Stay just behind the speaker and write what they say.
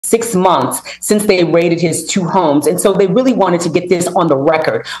6 months since they raided his 2 homes. And so they really wanted to get this on the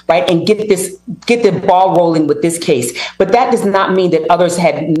record, right? And get the ball rolling with this case. But that does not mean that others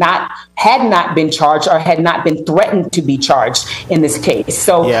had not been charged or had not been threatened to be charged in this case.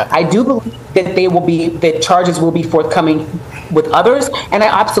 So yeah. I do believe that charges will be forthcoming with others, and I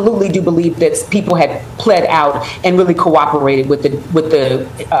absolutely do believe that people had pled out and really cooperated with the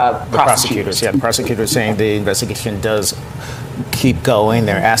prosecutors. Yeah, the prosecutors saying the investigation does keep going.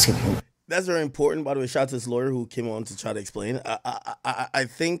 They're asking. That's very important, by the way. Shout out to this lawyer who came on to try to explain. I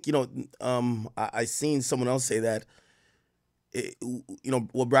think, I seen someone else say that,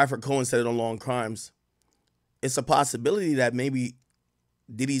 what Bradford Cohen said on Long Crimes, it's a possibility that maybe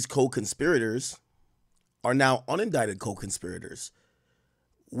Diddy's co-conspirators are now unindicted co-conspirators,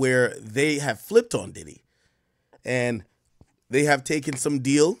 where they have flipped on Diddy and they have taken some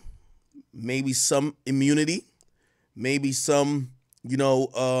deal, maybe some immunity, maybe some, they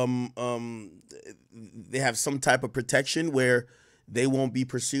have some type of protection where they won't be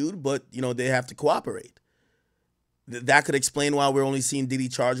pursued, but, they have to cooperate. That could explain why we're only seeing Diddy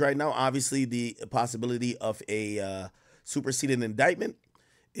charged right now. Obviously, the possibility of a superseded indictment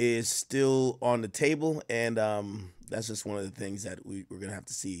is still on the table, and that's just one of the things that we're going to have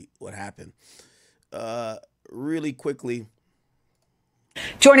to see what happened. Really quickly.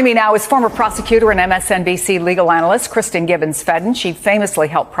 Joining me now is former prosecutor and MSNBC legal analyst Kristen Gibbons-Fedden. She famously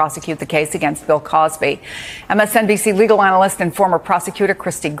helped prosecute the case against Bill Cosby. MSNBC legal analyst and former prosecutor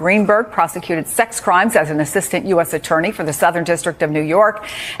Christy Greenberg prosecuted sex crimes as an assistant U.S. attorney for the Southern District of New York.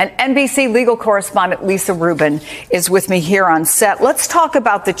 And NBC legal correspondent Lisa Rubin is with me here on set. Let's talk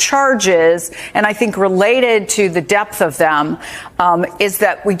about the charges, and I think related to the depth of them is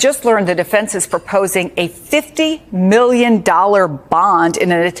that we just learned the defense is proposing a $50 million bond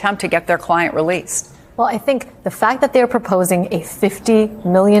in an attempt to get their client released. Well, I think the fact that they're proposing a $50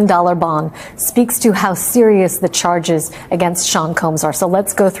 million bond speaks to how serious the charges against Sean Combs are. So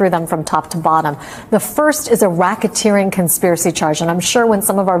let's go through them from top to bottom. The first is a racketeering conspiracy charge. And I'm sure when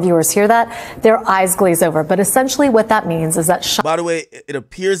some of our viewers hear that, their eyes glaze over. But essentially what that means is that By the way, it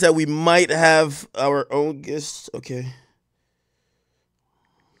appears that we might have our own guest. Okay.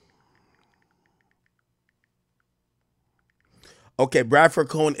 Okay, Bradford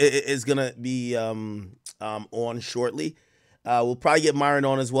Cohen is going to be on shortly. We'll probably get Myron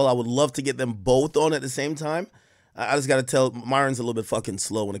on as well. I would love to get them both on at the same time. I just got to tell, Myron's a little bit fucking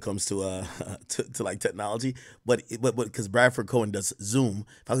slow when it comes to like technology, but because Bradford Cohen does Zoom.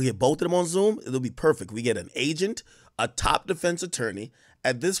 If I could get both of them on Zoom, it'll be perfect. We get an agent, a top defense attorney.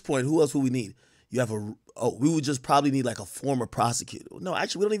 At this point, who else would we need? You have we would just probably need like a former prosecutor. No,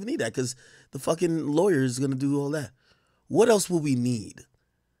 actually, we don't even need that because the fucking lawyer is going to do all that. What else will we need?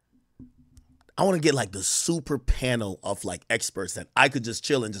 I want to get like the super panel of like experts that I could just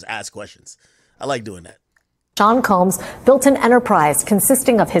chill and just ask questions. I like doing that. Sean Combs built an enterprise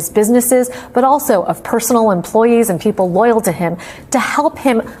consisting of his businesses, but also of personal employees and people loyal to him to help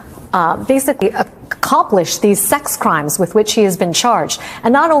him basically accomplish these sex crimes with which he has been charged.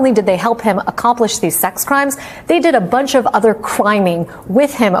 And not only did they help him accomplish these sex crimes, they did a bunch of other criming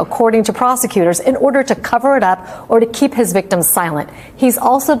with him, according to prosecutors, in order to cover it up or to keep his victims silent. He's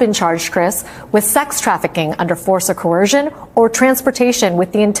also been charged, Chris, with sex trafficking under force or coercion or transportation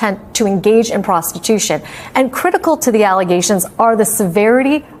with the intent to engage in prostitution. And critical to the allegations are the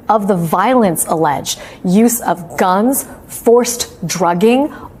severity of the violence alleged: use of guns, forced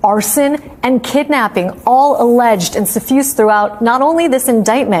drugging, arson, and kidnapping, all alleged and suffused throughout not only this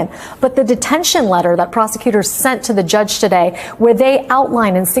indictment, but the detention letter that prosecutors sent to the judge today, where they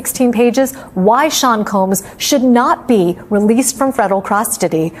outline in 16 pages why Sean Combs should not be released from federal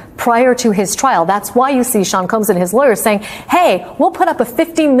custody prior to his trial. That's why you see Sean Combs and his lawyers saying, hey, we'll put up a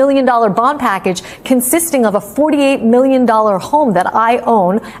 $50 million bond package consisting of a $48 million home that I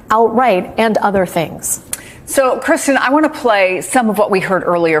own outright and other things. So, Kristen, I want to play some of what we heard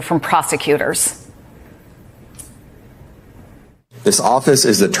earlier from prosecutors. This office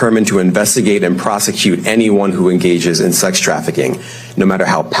is determined to investigate and prosecute anyone who engages in sex trafficking, no matter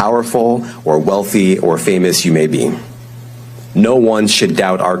how powerful or wealthy or famous you may be. No one should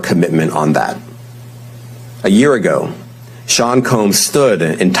doubt our commitment on that. A year ago, Sean Combs stood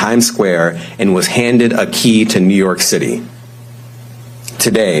in Times Square and was handed a key to New York City.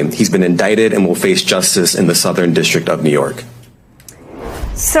 Today, he's been indicted and will face justice in the Southern District of New York.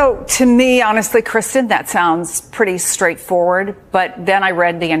 So to me, honestly, Kristen, that sounds pretty straightforward. But then I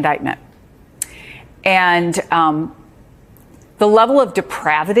read the indictment. And the level of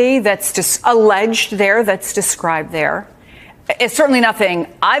depravity that's alleged there, that's described there, it's certainly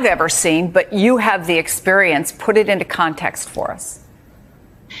nothing I've ever seen, but you have the experience. Put it into context for us.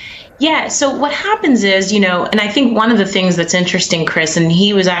 Yeah, so what happens is, and I think one of the things that's interesting, Chris, and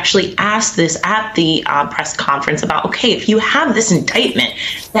he was actually asked this at the press conference about, okay, if you have this indictment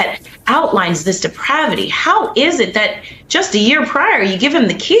that outlines this depravity, how is it that just a year prior you give him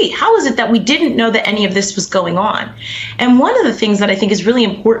the key? How is it that we didn't know that any of this was going on? And one of the things that I think is really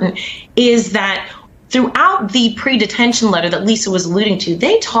important is that throughout the pre-detention letter that Lisa was alluding to,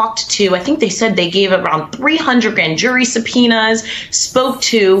 they talked to, I think they said they gave around 300 grand jury subpoenas, spoke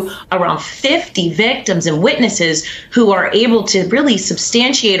to around 50 victims and witnesses who are able to really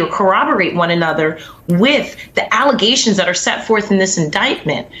substantiate or corroborate one another with the allegations that are set forth in this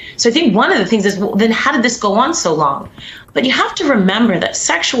indictment. So I think one of the things is, well, then how did this go on so long? But you have to remember that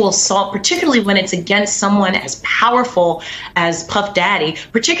sexual assault, particularly when it's against someone as powerful as Puff Daddy,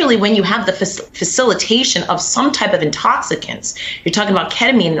 particularly when you have the facilitation of some type of intoxicants, you're talking about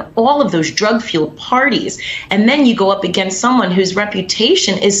ketamine and all of those drug-fueled parties, and then you go up against someone whose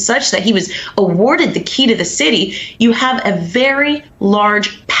reputation is such that he was awarded the key to the city, you have a very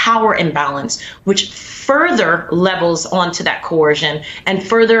large power imbalance, which further levels onto that coercion and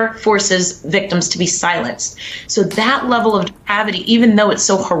further forces victims to be silenced. So that level of depravity, even though it's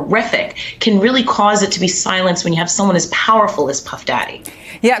so horrific, can really cause it to be silenced when you have someone as powerful as Puff Daddy.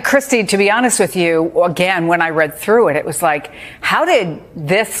 Yeah, Christy, to be honest with you, again, when I read through it, it was like, how did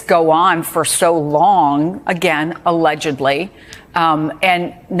this go on for so long? Again, allegedly.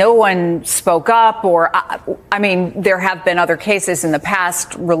 And no one spoke up, or, I mean, there have been other cases in the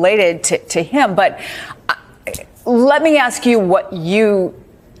past related to him, but let me ask you what you,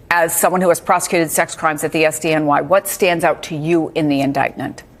 as someone who has prosecuted sex crimes at the SDNY, what stands out to you in the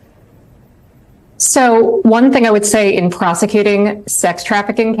indictment? So one thing I would say in prosecuting sex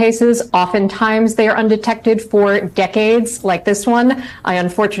trafficking cases, oftentimes they are undetected for decades, like this one. I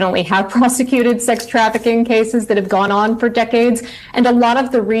unfortunately have prosecuted sex trafficking cases that have gone on for decades. And a lot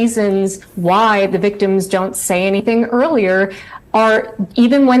of the reasons why the victims don't say anything earlier are,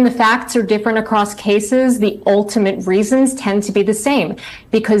 even when the facts are different across cases, the ultimate reasons tend to be the same,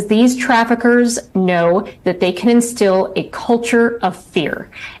 because these traffickers know that they can instill a culture of fear.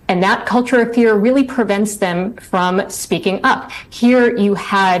 And that culture of fear really prevents them from speaking up. Here you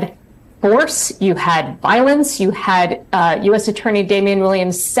had force, you had violence, you had U.S. Attorney Damian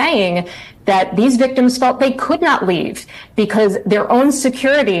Williams saying that these victims felt they could not leave because their own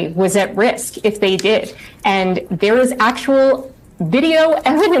security was at risk if they did. And there is actual video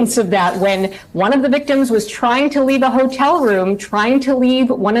evidence of that when one of the victims was trying to leave a hotel room, trying to leave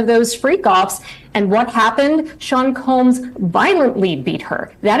one of those freak-offs. And what happened? Sean Combs violently beat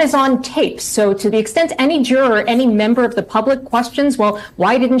her. That is on tape. So to the extent any juror, any member of the public questions, well,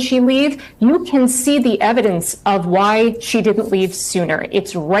 why didn't she leave? You can see the evidence of why she didn't leave sooner.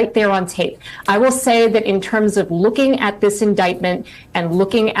 It's right there on tape. I will say that in terms of looking at this indictment and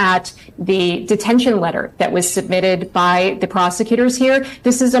looking at the detention letter that was submitted by the prosecutors here,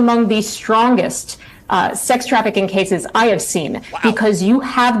 this is among the strongest sex trafficking cases I have seen. Wow. Because you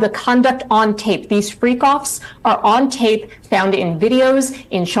have the conduct on tape. These freak-offs are on tape, found in videos,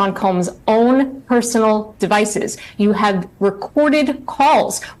 in Sean Combs' own personal devices. You have recorded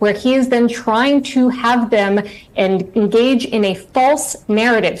calls where he is then trying to have them and engage in a false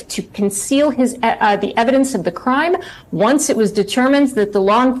narrative to conceal his the evidence of the crime once it was determined that the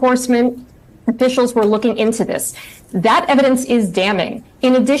law enforcement officials were looking into this. That evidence is damning.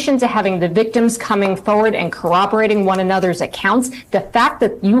 In addition to having the victims coming forward and corroborating one another's accounts, the fact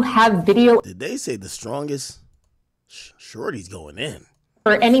that you have video... Did they say the strongest? Shorty's going in.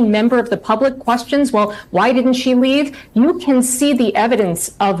 ...or any member of the public questions, well, why didn't she leave? You can see the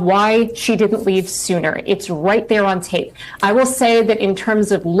evidence of why she didn't leave sooner. It's right there on tape. I will say that in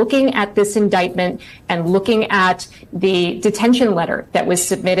terms of looking at this indictment and looking at the detention letter that was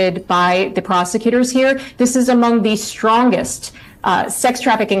submitted by the prosecutors here, this is among the strongest sex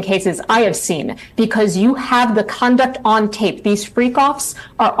trafficking cases I have seen, because you have the conduct on tape. These freak-offs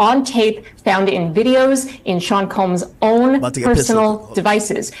are on tape, found in videos, in Sean Combs' own personal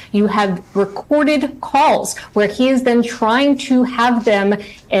devices. You have recorded calls where he is then trying to have them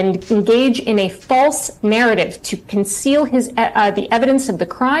and engage in a false narrative to conceal his the evidence of the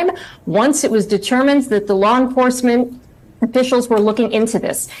crime once it was determined that the law enforcement officials were looking into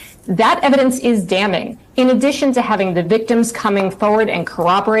this. That evidence is damning. In addition to having the victims coming forward and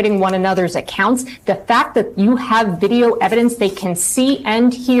corroborating one another's accounts, the fact that you have video evidence they can see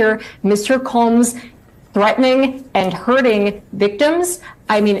and hear Mr. Combs threatening and hurting victims,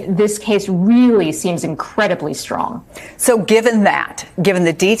 I mean, this case really seems incredibly strong. So given that, given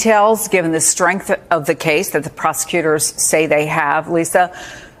the details, given the strength of the case that the prosecutors say they have, Lisa,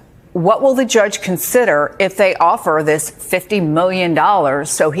 What will the judge consider if they offer this $50 million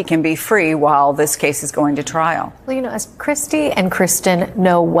so he can be free while this case is going to trial? Well, you know, as Christy and Kristen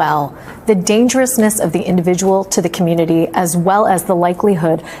know well, the dangerousness of the individual to the community, as well as the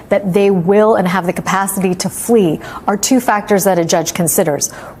likelihood that they will and have the capacity to flee, are two factors that a judge considers.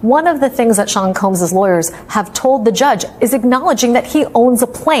 One of the things that Sean Combs' lawyers have told the judge is acknowledging that he owns a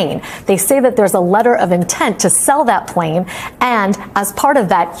plane. They say that there's a letter of intent to sell that plane, and as part of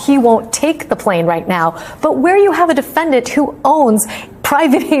that, he won't take the plane right now. But where you have a defendant who owns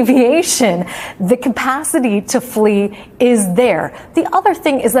private aviation, the capacity to flee is there. The other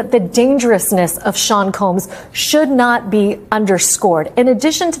thing is that the dangerousness of Sean Combs should not be underscored. In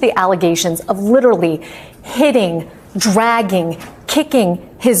addition to the allegations of literally hitting, dragging, kicking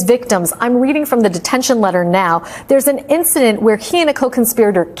his victims, I'm reading from the detention letter now. There's an incident where he and a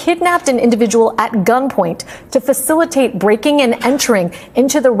co-conspirator kidnapped an individual at gunpoint to facilitate breaking and entering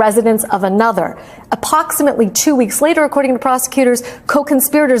into the residence of another. Approximately 2 weeks later, according to prosecutors,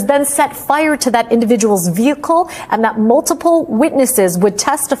 co-conspirators then set fire to that individual's vehicle, and that multiple witnesses would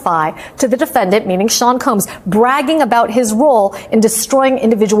testify to the defendant, meaning Sean Combs, bragging about his role in destroying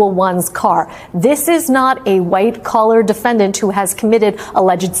individual one's car. This is not a white-collar defendant who has committed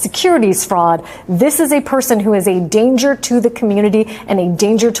alleged securities fraud. This is a person who is a danger to the community and a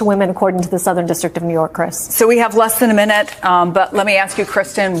danger to women, according to the Southern District of New York, Chris. So we have less than a minute, but let me ask you,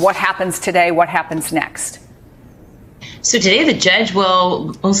 Kristen, what happens today? What happens next? So today the judge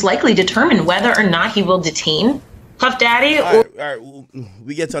will most likely determine whether or not he will detain Puff Daddy. All right,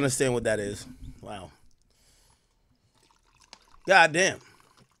 we get to understand what that is. Wow. God damn.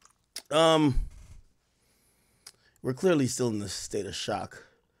 We're clearly still in this state of shock.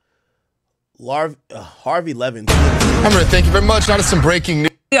 Harvey Levin. Emma, thank you very much. Now to some breaking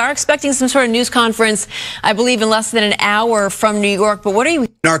news. We are expecting some sort of news conference, I believe, in less than an hour from New York. But what are you?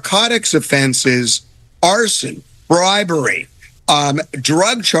 Narcotics offenses, arson, bribery,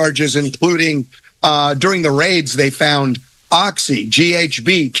 drug charges, including during the raids, they found oxy,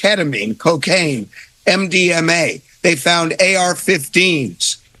 GHB, ketamine, cocaine, MDMA. They found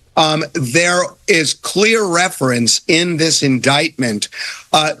AR-15s. There is clear reference in this indictment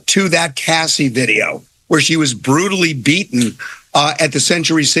to that Cassie video where she was brutally beaten at the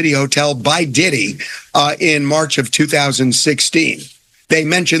Century City Hotel by Diddy in March of 2016. They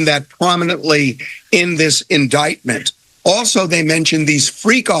mentioned that prominently in this indictment. Also, they mentioned these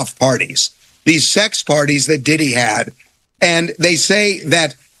freak-off parties, these sex parties that Diddy had. And they say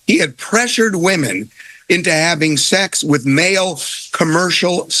that he had pressured women into having sex with male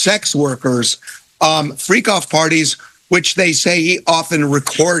commercial sex workers, freak-off parties, which they say he often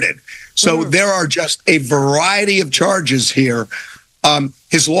recorded. So there are just a variety of charges here.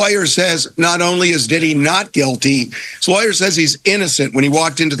 His lawyer says not only is Diddy not guilty, his lawyer says he's innocent when he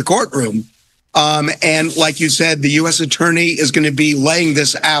walked into the courtroom. And like you said, the U.S. attorney is going to be laying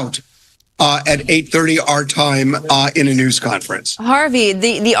this out at 8:30 our time in a news conference. Harvey,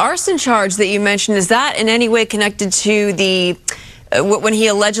 the arson charge that you mentioned, is that in any way connected to the when he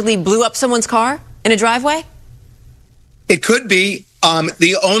allegedly blew up someone's car in a driveway? It could be.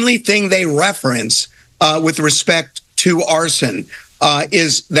 The only thing they reference with respect to arson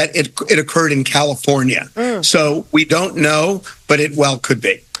is that it occurred in California. So we don't know, but it well could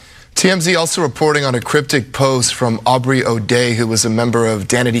be. TMZ also reporting on a cryptic post from Aubrey O'Day, who was a member of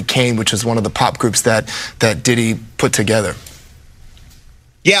Danity Kane, which is one of the pop groups that Diddy put together.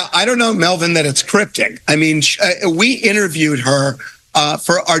 Yeah, I don't know, Melvin, that it's cryptic. I mean, we interviewed her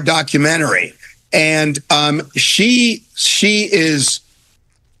for our documentary, and she is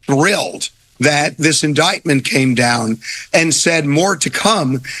thrilled that this indictment came down and said more to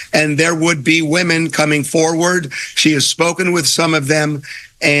come, and there would be women coming forward. She has spoken with some of them,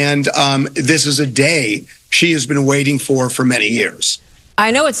 and this is a day she has been waiting for many years. I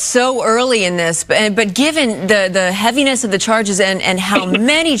know it's so early in this, but given the heaviness of the charges and how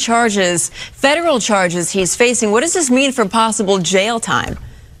many charges, federal charges he's facing, what does this mean for possible jail time?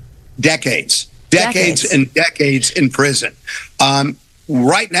 Decades and decades in prison.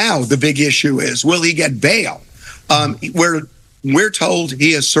 Right now, the big issue is, will he get bail? We're told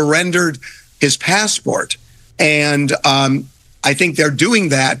he has surrendered his passport, and I think they're doing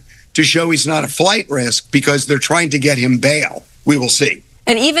that to show he's not a flight risk because they're trying to get him bail. We will see.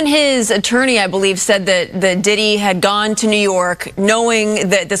 And even his attorney, I believe, said that Diddy had gone to New York knowing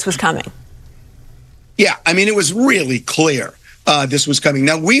that this was coming. Yeah, I mean, it was really clear this was coming.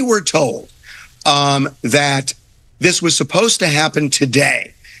 Now, we were told that this was supposed to happen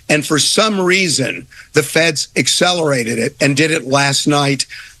today. And for some reason, the feds accelerated it and did it last night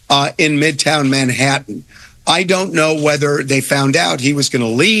in Midtown Manhattan. I don't know whether they found out he was going to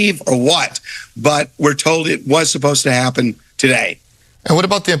leave or what, but we're told it was supposed to happen today. And what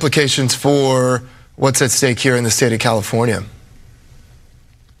about the implications for what's at stake here in the state of California?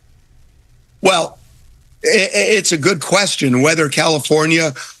 Well, it's a good question. Whether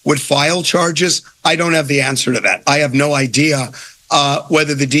California would file charges, I don't have the answer to that. I have no idea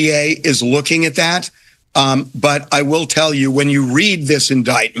whether the DA is looking at that. But I will tell you, when you read this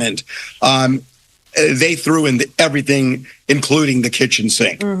indictment, they threw in everything, including the kitchen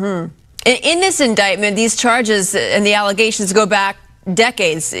sink. Mm-hmm. In this indictment, these charges and the allegations go back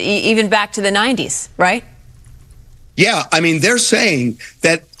decades, even back to the 90s, right? Yeah, I mean, they're saying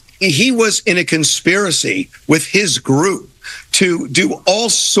that he was in a conspiracy with his group to do all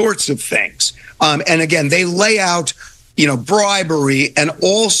sorts of things. And again, they lay out, bribery and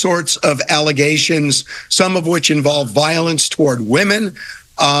all sorts of allegations, some of which involve violence toward women,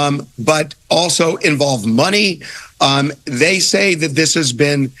 but also involve money. They say that this has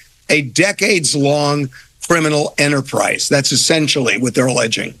been a decades-long criminal enterprise. That's essentially what they're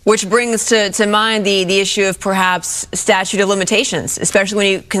alleging. Which brings to mind the issue of perhaps statute of limitations, especially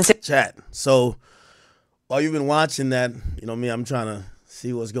when you consider... Chat. So while you've been watching that, me, I'm trying to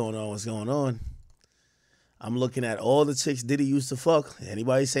see what's going on. I'm looking at all the chicks Diddy used to fuck.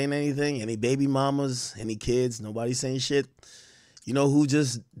 Anybody saying anything? Any baby mamas? Any kids? Nobody saying shit. You know who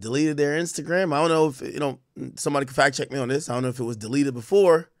just deleted their Instagram? I don't know if, somebody can fact check me on this. I don't know if it was deleted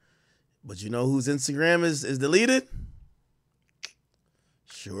before. But you know whose Instagram is deleted?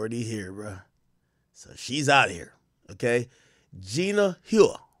 Shorty here, bro. So she's out of here, okay? Gina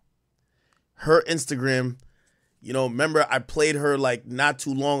Hua. Her Instagram, remember I played her like not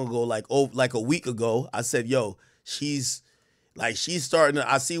too long ago, like a week ago. I said, yo, she's starting to,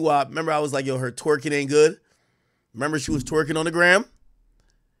 I see why. Remember I was like, yo, her twerking ain't good. Remember she was twerking on the gram,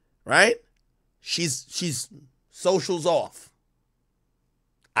 right? She's socials off.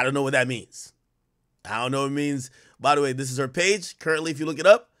 I don't know what that means. I don't know what it means. By the way, this is her page. Currently, if you look it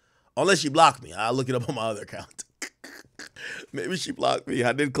up, unless she blocked me, I'll look it up on my other account. Maybe she blocked me.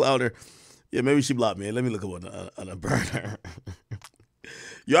 I did clown her. Yeah, maybe she blocked me. Let me look up on a burner.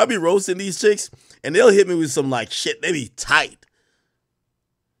 Yo, I be roasting these chicks, and they'll hit me with some like shit. They be tight.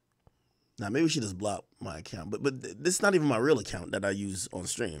 Now, maybe she just blocked my account. But this is not even my real account that I use on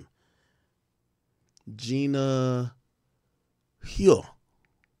stream. Gina Hua.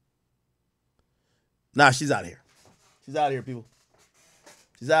 Nah, she's out of here. She's out of here, people.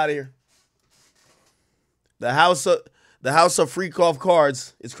 She's out of here. The house of freak off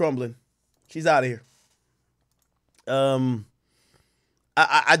cards is crumbling. She's out of here.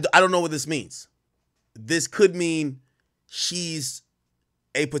 I don't know what this means. This could mean she's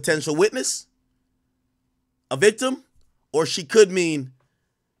a potential witness, a victim, or she could mean,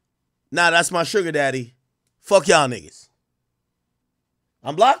 nah, that's my sugar daddy. Fuck y'all niggas.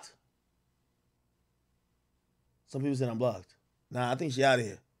 I'm blocked? Some people said I'm blocked. Nah, I think she out of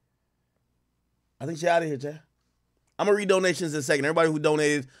here. I think she out of here, Jay. I'm going to read donations in a second. Everybody who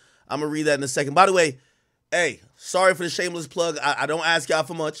donated, I'm going to read that in a second. By the way, hey, sorry for the shameless plug. I don't ask y'all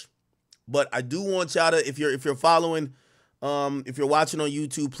for much, but I do want y'all to, if you're following, if you're watching on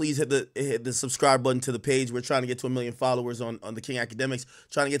YouTube, please hit the subscribe button to the page. We're trying to get to 1 million followers on the King Akademiks.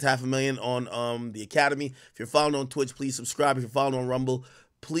 Trying to get to 500,000 on the Academy. If you're following on Twitch, please subscribe. If you're following on Rumble,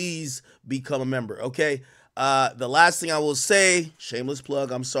 please become a member, okay? The last thing I will say, shameless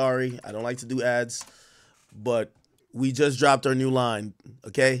plug, I'm sorry. I don't like to do ads, but we just dropped our new line,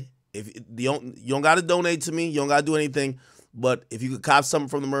 okay? If you don't got to donate to me, you don't got to do anything, but if you could cop something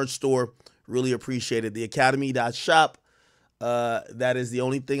from the merch store, really appreciate it. The Academy.shop, that is the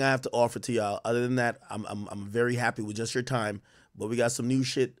only thing I have to offer to y'all. Other than that, I'm very happy with just your time, but we got some new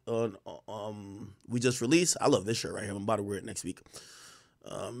shit on we just released. I love this shirt right here. I'm about to wear it next week.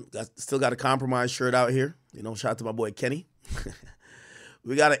 Still got a compromise shirt out here. Shout out to my boy Kenny.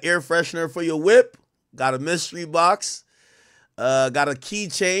 We got an air freshener for your whip. Got a mystery box. Got a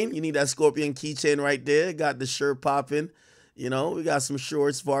keychain. You need that Scorpion keychain right there. Got the shirt popping. We got some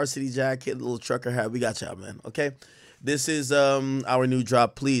shorts, varsity jacket, little trucker hat. We got y'all, man. Okay. This is our new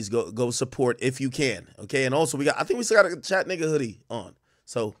drop. Please go support if you can. Okay. And also I think we still got a Chat Nigga hoodie on.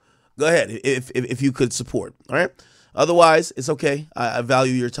 So go ahead if you could support. All right. Otherwise, it's okay. I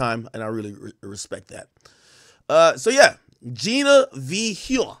value your time, and I really respect that. So, yeah, Gina V.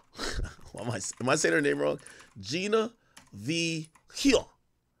 Hua. Am I saying her name wrong? Gina V. Hua.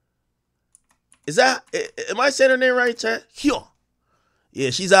 Am I saying her name right, chat? Hua. Yeah,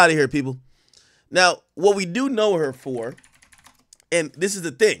 she's out of here, people. Now, what we do know her for, and this is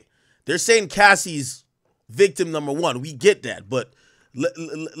the thing, they're saying Cassie's victim number one. We get that, but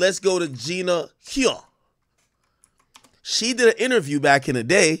let's go to Gina Hua. she did an interview back in the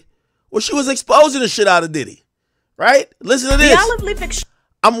day where she was exposing the shit out of Diddy. Right? Listen to this.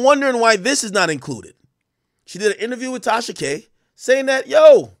 I'm wondering why this is not included. She did an interview with Tasha K saying that,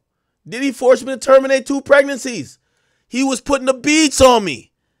 yo, Diddy forced me to terminate 2 pregnancies. He was putting the beats on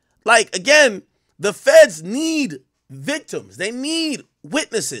me. Like, again, the feds need victims. They need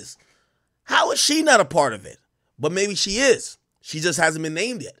witnesses. How is she not a part of it? But maybe she is. She just hasn't been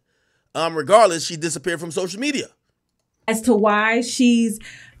named yet. Regardless, she disappeared from social media. As to why she's,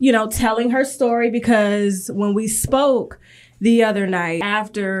 telling her story, because when we spoke the other night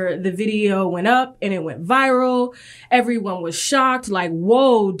after the video went up and it went viral, everyone was shocked, like,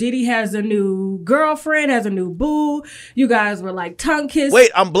 whoa, Diddy has a new girlfriend, has a new boo. You guys were like tongue kissed.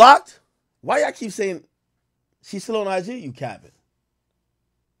 Wait, I'm blocked? Why y'all keep saying she's still on IG? You capping.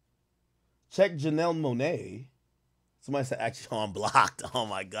 Check Janelle Monáe. Somebody said, actually, I'm blocked. Oh,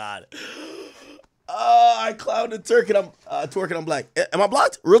 my God. I clouded twerking. I'm black. Am I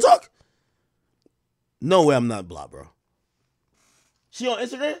blocked? Real talk? No way I'm not blocked, bro. She on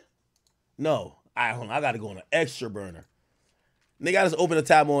Instagram? No. All right, hold on. I got to go on an extra burner. Nigga, I just open a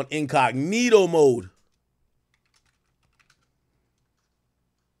tab on incognito mode.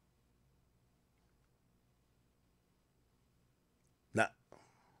 Nah.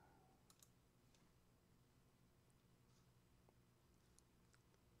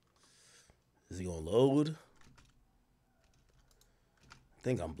 Is he gonna load? I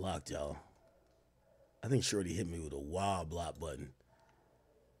think I'm blocked, y'all. I think Shorty hit me with a wild block button.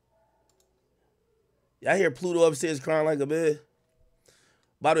 Y'all hear Pluto upstairs crying like a bitch?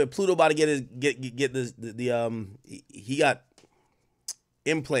 By the way, Pluto about to get this he got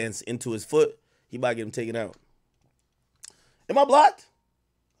implants into his foot. He about to get him taken out. Am I blocked?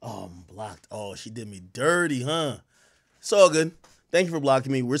 Oh, I'm blocked. Oh, she did me dirty, huh? It's all good. Thank you for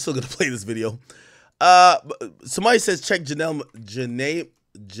blocking me. We're still gonna play this video. Somebody says check Janelle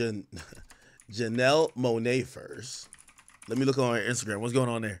Monáe first. Let me look on her Instagram. What's going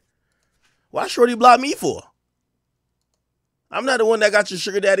on there? Why Shorty block me for? I'm not the one that got your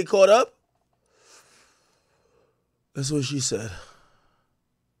sugar daddy caught up. That's what she said.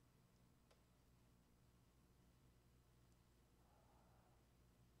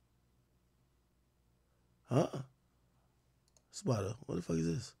 Huh? Spotter, what the fuck is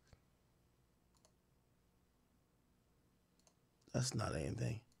this? That's not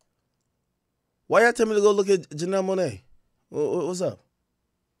anything. Why y'all tell me to go look at Janelle Monáe? What's up?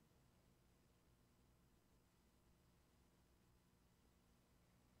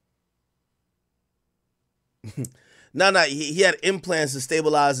 No, he had implants to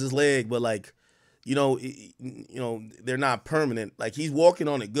stabilize his leg, but like, they're not permanent. Like, he's walking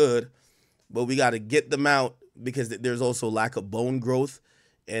on it good, but we got to get them out because there's also lack of bone growth,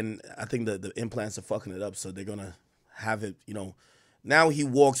 and I think the implants are fucking it up, so they're gonna have it, Now he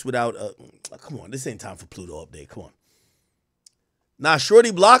walks without come on, this ain't time for Pluto update. Come on. Nah,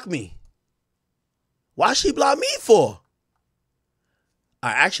 Shorty blocked me. Why she block me for?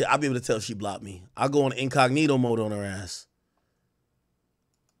 I'll be able to tell if she blocked me. I'll go on incognito mode on her ass.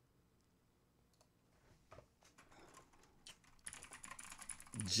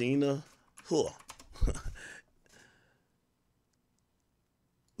 Gina. Huh.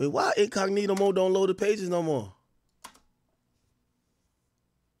 Wait, why incognito mode don't load the pages no more?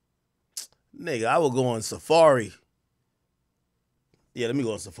 Nigga, I will go on Safari. Yeah, let me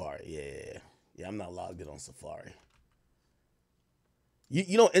go on Safari. Yeah, I'm not logged in on Safari.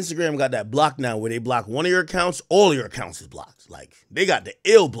 You know Instagram got that block now where they block one of your accounts, all your accounts is blocked. Like, they got the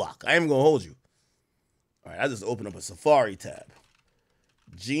ill block. I ain't gonna hold you. All right, I just opened up a Safari tab.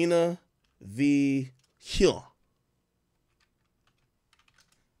 Gina V. Hyun.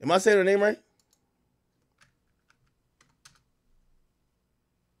 Am I saying her name right?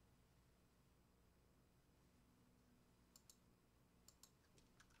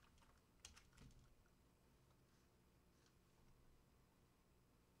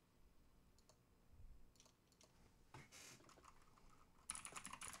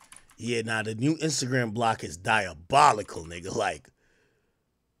 Yeah, nah, the new Instagram block is diabolical, nigga. Like,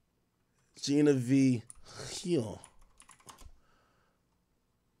 Gina V. Hyun.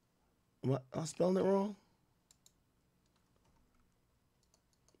 Am I spelling it wrong?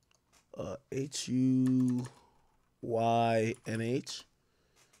 Huynh.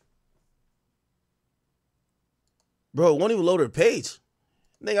 Bro, it won't even load her page.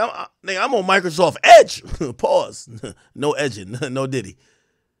 Nigga, I'm on Microsoft Edge. Pause. No edging. No Diddy.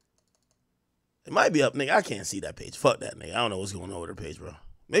 It might be up, nigga. I can't see that page. Fuck that, nigga. I don't know what's going on with her page, bro.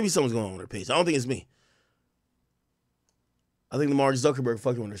 Maybe something's going on with her page. I don't think it's me. I think the Mark Zuckerberg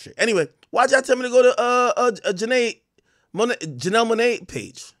fucking with her shit. Anyway, why'd y'all tell me to go to Janae Janelle Monáe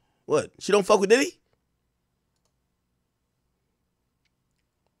page. What? She don't fuck with Diddy?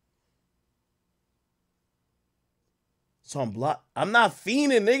 So I'm blocked. I'm not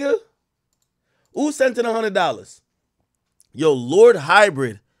fiending, nigga. Who sent in $100? Yo, Lord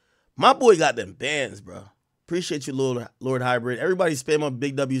Hybrid. My boy got them bands, bro. Appreciate you, Lord Hybrid. Everybody spam up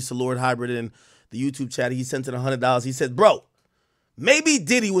big W's to Lord Hybrid in the YouTube chat. He sent in $100. He said, bro, maybe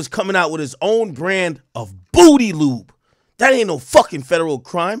Diddy was coming out with his own brand of booty lube. That ain't no fucking federal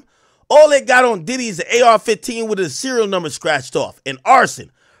crime. All they got on Diddy is an AR-15 with his serial number scratched off and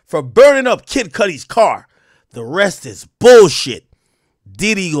arson for burning up Kid Cudi's car. The rest is bullshit.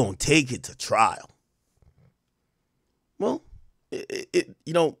 Diddy gonna take it to trial. Well,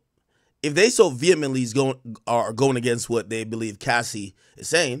 you know, if they so vehemently are going against what they believe Cassie is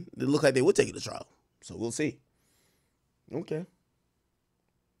saying, it look like they would take it to trial. So we'll see. Okay.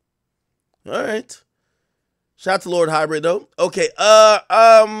 All right. Shout out to Lord Hybrid though. Okay. All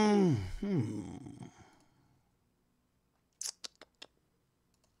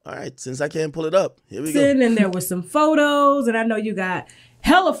right. Since I can't pull it up, here we go. And there was some photos, and I know you got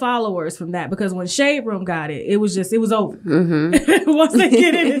hella followers from that because when Shade Room got it, it was over. Once they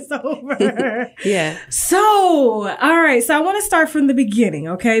get it, it's over. Yeah. So, all right. So I want to start from the beginning,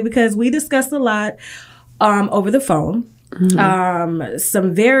 okay? Because we discussed a lot over the phone.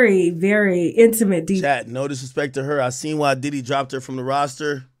 Some very, very intimate details. Chat, no disrespect to her. I seen why Diddy dropped her from the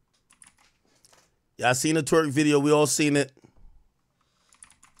roster. Yeah, I seen the twerk video. We all seen it.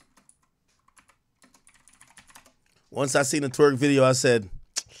 Once I seen the twerk video, I said,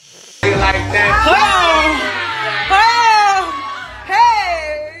 like that.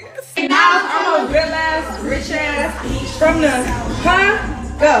 Hey. Now I'm a real ass, rich ass from the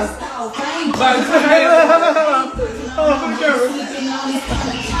go.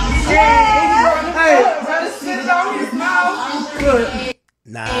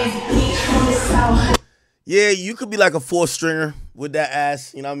 Nah. Yeah, you could be like a fourth stringer with that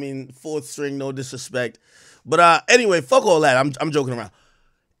ass. You know what I mean? Fourth string, no disrespect. But anyway, fuck all that. I'm joking around.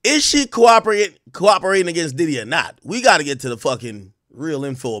 Is she cooperating against Diddy or not? We got to get to the fucking real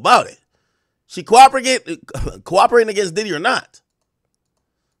info about it. She cooperating against Diddy or not?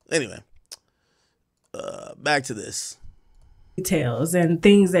 Anyway, back to this. Details and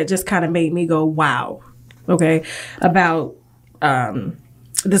things that just kind of made me go, wow. Okay. About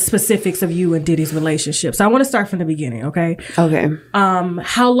the specifics of you and Diddy's relationship. So I want to start from the beginning, okay? Okay.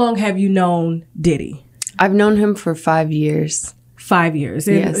 How long have you known Diddy? I've known him for 5 years. 5 years.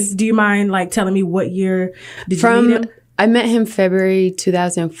 And yes. Do you mind like telling me what year did you meet him? I met him February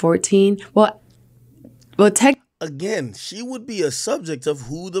 2014. Well, again, she would be a subject of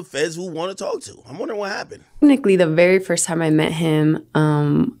who the feds will want to talk to. I'm wondering what happened. Technically, the very first time I met him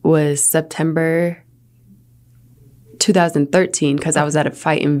was September 2013 because I was at a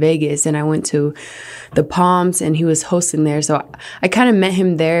fight in Vegas and I went to the Palms and he was hosting there. So I kind of met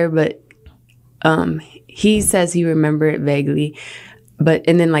him there, but he says he remembered it vaguely.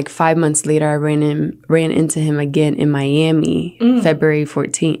 And then like 5 months later, I ran into him again in Miami, February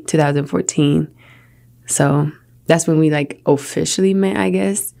 2014. So that's when we like officially met, I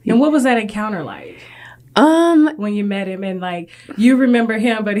guess. And what was that encounter like? When you met him and like you remember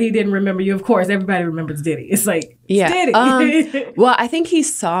him, but he didn't remember you. Of course, everybody remembers Diddy. It's like, Diddy. Well, I think he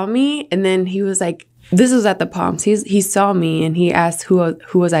saw me and then he was like, this was at the Palms. He saw me and he asked who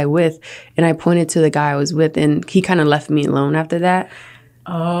was I with, and I pointed to the guy I was with, and he kind of left me alone after that.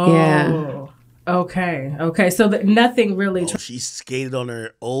 Oh, yeah. Okay. So nothing really. She skated on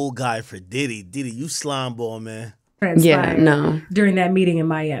her old guy for Diddy. Diddy, you slime ball, man. Yeah, no. During that meeting in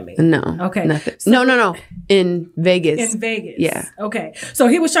Miami. No. Okay. Nothing. So, no. In Vegas. In Vegas. Yeah. Okay. So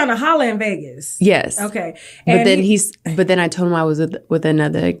he was trying to holler in Vegas. Yes. Okay. And but then I told him I was with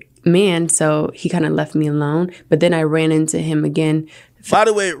another man, so he kind of left me alone. But then I ran into him again. By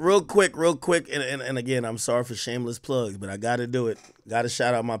the way, real quick, and again, I'm sorry for shameless plugs, but I got to do it. Got to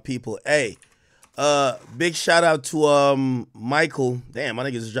shout out my people. Hey, big shout out to Michael. Damn, I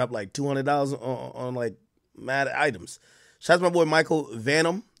think it's dropped like $200 on like mad items. Shout out to my boy Michael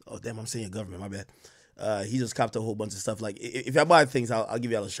Vanham. Oh, damn, I'm saying government, my bad. He just copped a whole bunch of stuff. Like, if y'all buy things, I'll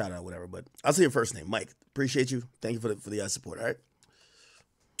give y'all a shout out or whatever. But I'll say your first name, Mike. Appreciate you. Thank you for the support, all right?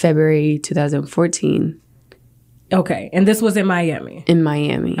 February 2014. Okay. And this was in Miami? In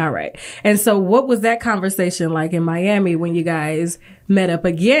Miami. All right. And so what was that conversation like in Miami when you guys met up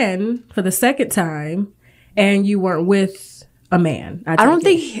again for the second time and you weren't with a man? I don't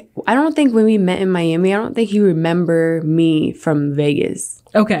think when we met in Miami, I don't think he remember me from Vegas.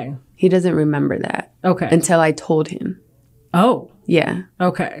 Okay. He doesn't remember that. Okay. Until I told him. Oh. Yeah.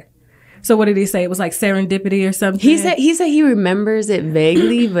 Okay. So what did he say? It was like serendipity or something? He said he remembers it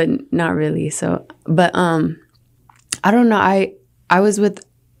vaguely, but not really. So, but I don't know. I was with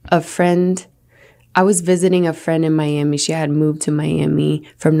a friend. I was visiting a friend in Miami. She had moved to Miami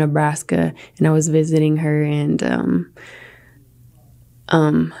from Nebraska, and I was visiting her. And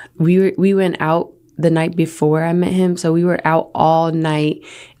we went out the night before I met him, so we were out all night,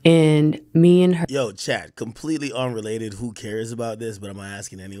 and me and her. Yo, chat, completely unrelated. Who cares about this? But I'm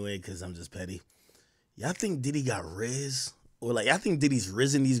asking anyway because I'm just petty. Y'all think Diddy got riz, or like I think Diddy's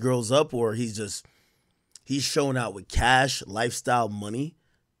risen these girls up, or he's showing out with cash, lifestyle, money,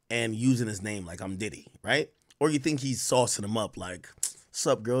 and using his name like I'm Diddy, right? Or you think he's saucing them up like,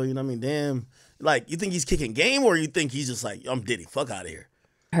 sup, girl, you know what I mean? Damn. Like, you think he's kicking game, or you think he's just like, I'm Diddy, fuck out of here?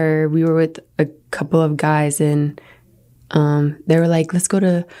 We were with a couple of guys, and they were like, let's go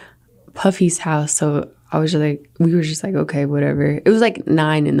to Puffy's house. So I was just like, we were just like, okay, whatever. It was like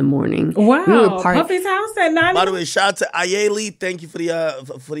 9 in the morning. Wow. We were Puffy's house at 9? By the way, shout out to Ayeli. Thank you for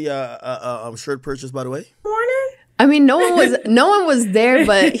the shirt purchase, by the way. Morning? I mean, no one was there,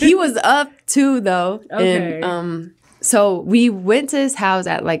 but he was up too, though. Okay. And so we went to his house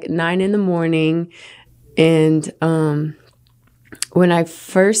at like 9 in the morning, and when I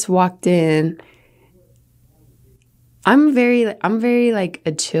first walked in, I'm very like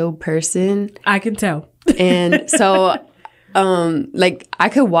a chill person. I can tell. And so like I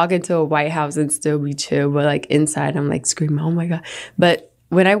could walk into a White House and still be chill, but like inside I'm like screaming, oh my God. But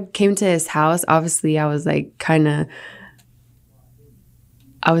when I came to his house, obviously I was kind of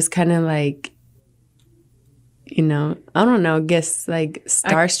like, you know, I don't know, guess like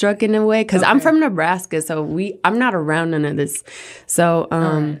starstruck in a way, because I'm from Nebraska, so I'm not around none of this. So,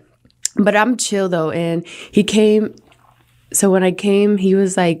 but I'm chill though. And he came, so when I came, he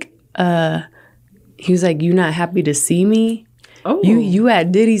was like, you not happy to see me? Oh, you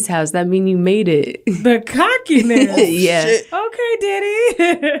at Diddy's house. That mean you made it. The cockiness. Yeah. Shit. Okay,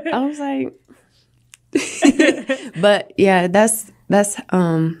 Diddy. I was like, but yeah, that's.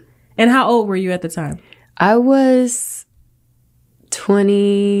 And how old were you at the time? I was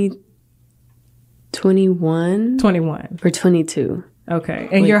 21. 21. Or 22. Okay.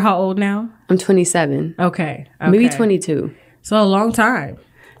 And you're how old now? I'm 27. Okay. Maybe 22. So a long time.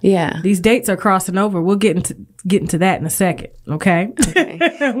 Yeah. These dates are crossing over. We'll get into that in a second, okay?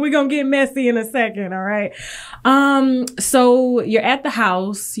 We're going to get messy in a second, all right? So you're at the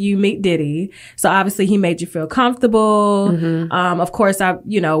house, you meet Diddy. So obviously he made you feel comfortable. Mm-hmm. Of course,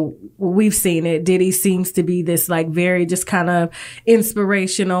 we've seen it. Diddy seems to be this like very just kind of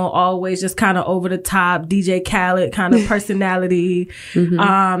inspirational, always just kind of over the top, DJ Khaled kind of personality.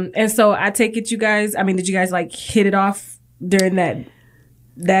 Mm-hmm. And so I take it did you guys like hit it off during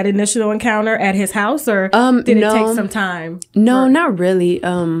that initial encounter at his house, or did it take some time? No, not really.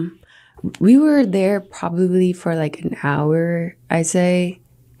 We were there probably for like an hour, I say.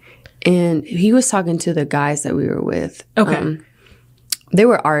 And he was talking to the guys that we were with. Okay. They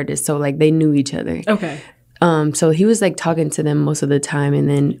were artists, so like they knew each other. Okay. So he was like talking to them most of the time, and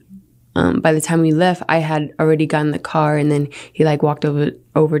then by the time we left, I had already gotten the car, and then he like walked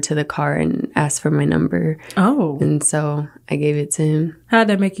over to the car and asked for my number. Oh. And so I gave it to him. How'd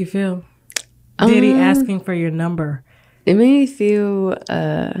that make you feel? Diddy asking for your number? It made me feel,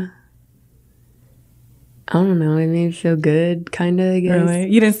 I don't know, it made me feel good, kind of, I guess. Really?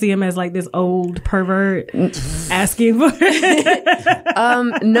 You didn't see him as like this old pervert asking for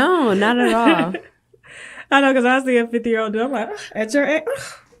it? No, not at all. I know, because I see a 50-year-old dude, I'm like, at your age?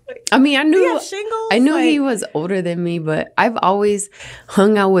 I mean, I knew like, he was older than me, but I've always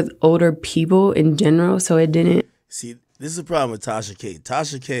hung out with older people in general, so it didn't. See, this is the problem with Tasha K.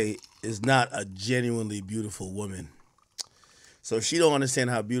 Tasha K is not a genuinely beautiful woman. So she don't understand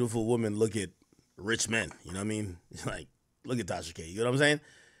how beautiful women look at rich men. You know what I mean? Like, look at Tasha K. You know what I'm saying?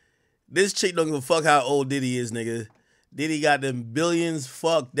 This chick don't give a fuck how old Diddy is, nigga. Diddy got them billions.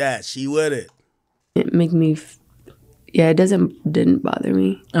 Fuck that. She with it. It make me... Yeah, it didn't bother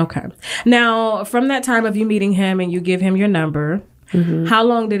me. Okay. Now, from that time of you meeting him and you give him your number, how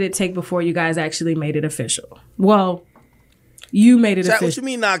long did it take before you guys actually made it official? Well, you made it official. What you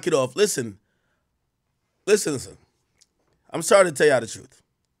mean knock it off? Listen. I'm sorry to tell y'all the truth.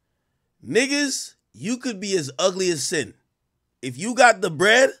 Niggas, you could be as ugly as sin. If you got the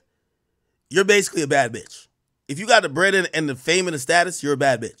bread, you're basically a bad bitch. If you got the bread and the fame and the status, you're a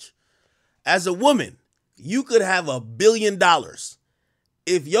bad bitch. As a woman, you could have $1 billion.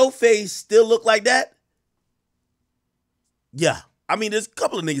 If your face still look like that, yeah. I mean, there's a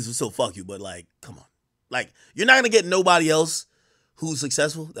couple of niggas who still fuck you, but like, come on. Like, you're not going to get nobody else who's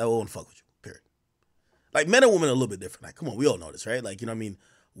successful that won't fuck with you, period. Like, men and women are a little bit different. Like, come on, we all know this, right? Like, you know what I mean?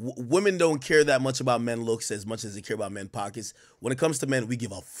 women don't care that much about men looks as much as they care about men pockets. When it comes to men, we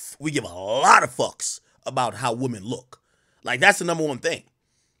give a lot of fucks about how women look. Like, that's the number one thing.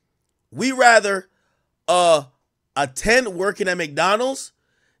 We rather a 10 working at McDonald's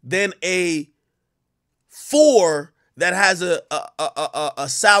than a 4 that has a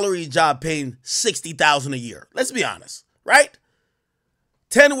salary job paying $60,000 a year. Let's be honest, right?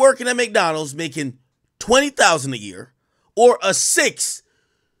 10 working at McDonald's making $20,000 a year, or a 6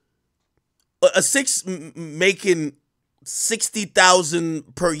 making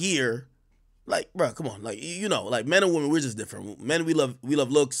 $60,000 per year. Like, bro, come on. Like, you know, like, men and women, we're just different. Men, we love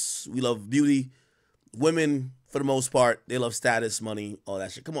looks, we love beauty. Women, for the most part, they love status, money, all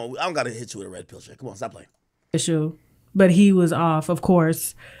that shit. Come on, I don't gotta hit you with a red pill shit. Come on, stop playing. Issue, but he was off, of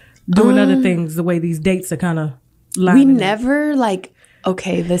course, doing other things. The way these dates are kind of we never like.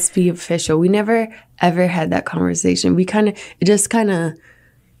 Okay, let's be official. We never ever had that conversation. We just kind of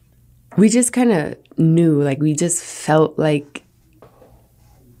knew. Like, we just felt like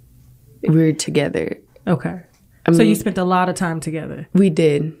we were together. Okay. So you spent a lot of time together. We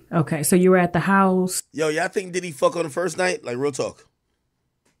did. Okay, so you were at the house. Yo, y'all think Diddy fuck on the first night? Like, real talk.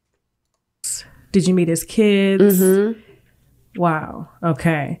 Did you meet his kids? Mm-hmm. Wow.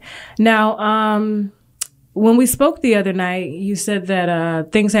 Okay. Now, when we spoke the other night, you said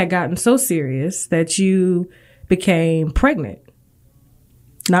that things had gotten so serious that you became pregnant.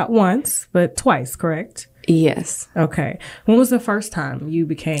 Not once, but twice, correct? Yes. Okay. When was the first time you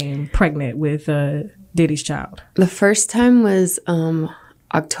became pregnant with Diddy's child? The first time was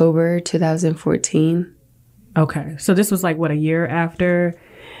October 2014. Okay. So this was like, what, a year after?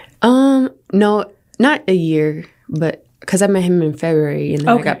 No, not a year, but because I met him in February and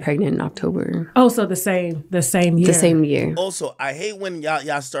then I got pregnant in October. Oh, so the same year. The same year. Also, I hate when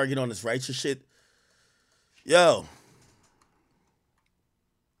y'all start getting on this righteous shit. Yo.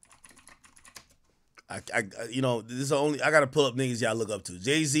 I you know, this is only, I gotta pull up niggas y'all look up to.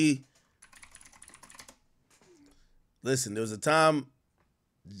 Jay-Z. Listen, there was a time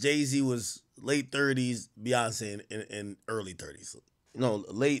Jay-Z was late 30s, Beyonce in early 30s. You know,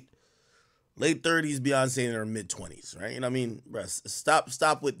 late 30s, Beyonce in her mid 20s, right? You know what I mean? Bruh,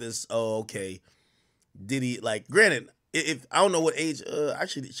 stop with this. Oh, okay. Diddy, like, granted, if I don't know what age,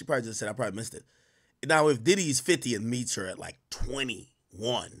 actually, she probably just said, I probably missed it. Now, if Diddy's 50 and meets her at like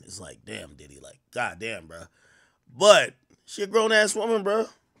 21, it's like, damn, Diddy, like, goddamn, bro. But she a grown ass woman, bro.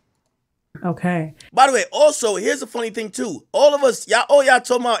 Okay. By the way, also, here's a funny thing too. All of us, y'all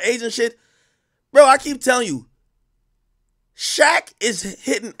talking about age and shit. Bro, I keep telling you, Shaq is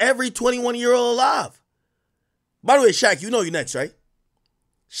hitting every 21-year-old alive. By the way, Shaq, you know you next, right?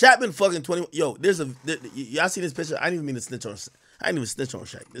 Shaq been fucking 21. Yo, y'all seen this picture? I didn't even mean to snitch on. I didn't even snitch on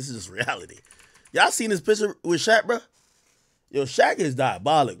Shaq. This is just reality. Y'all seen this picture with Shaq, bro? Yo, Shaq is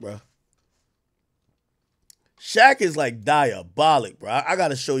diabolic, bro. Shaq is like diabolic, bro. I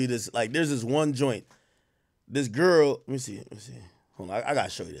gotta show you this. Like, there's this one joint. This girl, let me see. Hold on, I gotta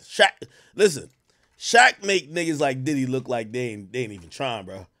show you this. Shaq, listen. Shaq make niggas like Diddy look like they ain't even trying,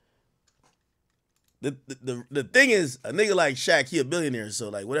 bro. The thing is, a nigga like Shaq, he a billionaire, so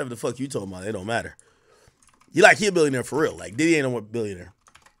like whatever the fuck you talking about, it don't matter. He a billionaire for real. Like, Diddy ain't no more billionaire.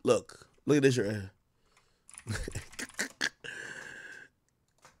 Look at this right here.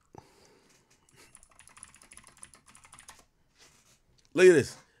 Look at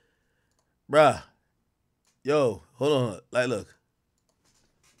this. Bruh. Yo, hold on. Like, look.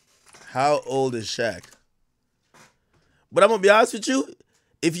 How old is Shaq? But I'm going to be honest with you.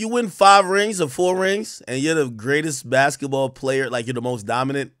 If you win 5 rings or 4 rings and you're the greatest basketball player, like you're the most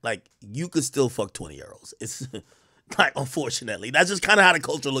dominant, like you could still fuck 20-year-olds. It's like, unfortunately. That's just kind of how the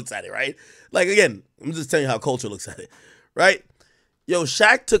culture looks at it, right? Like, again, I'm just telling you how culture looks at it, right? Yo,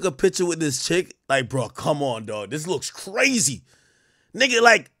 Shaq took a picture with this chick. Like, bro, come on, dog. This looks crazy. Nigga,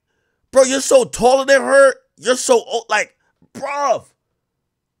 like, bro, you're so taller than her. You're so old. Like, bruv.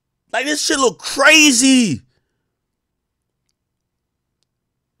 Like, this shit look crazy.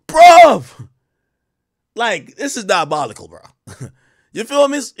 Bruv. Like, this is diabolical, bro. You feel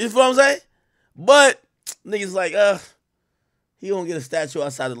me? You feel what I'm saying? But niggas like, he gonna get a statue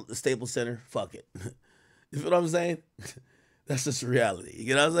outside of the Staples Center. Fuck it. You feel what I'm saying? That's just reality.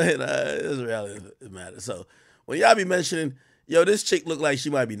 You know what I'm saying? It's reality. It matters. So when y'all be mentioning, yo, this chick look like she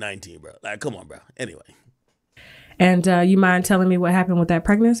might be 19, bro. Like, come on, bro. Anyway. And you mind telling me what happened with that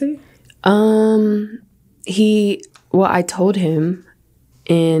pregnancy? I told him,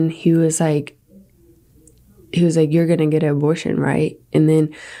 and he was like, you're going to get an abortion, right? And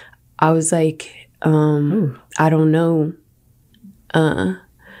then I was like, I don't know.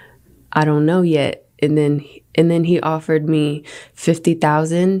 I don't know yet. And then and then he offered me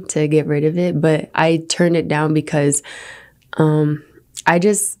 $50,000 to get rid of it, but I turned it down because I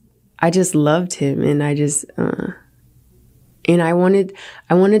just loved him, and I just and I wanted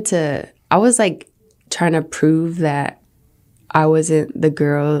to. I was like trying to prove that I wasn't the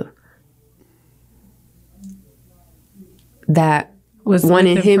girl that was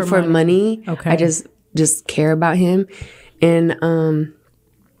wanted him for money. Okay. I just care about him, and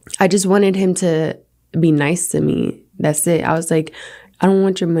I just wanted him to be nice to me. That's it. I was like, I don't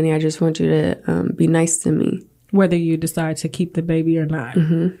want your money. I just want you to be nice to me. Whether you decide to keep the baby or not.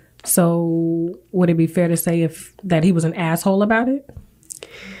 Mm-hmm. So would it be fair to say that he was an asshole about it?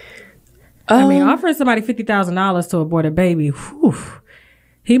 I mean, offering somebody $50,000 to abort a baby, whew,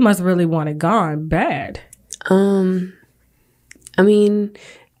 he must really want it gone bad. I mean,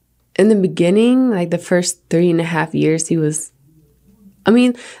 in the beginning, like the first 3.5 years, he was, I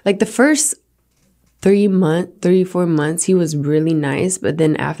mean, like the first 4 months, he was really nice. But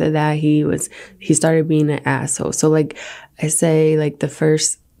then after that, he started being an asshole. So like I say, like the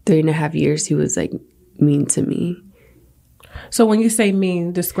first 3.5 years, he was like mean to me. So when you say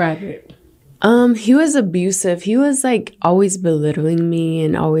mean, describe it. He was abusive. He was like always belittling me,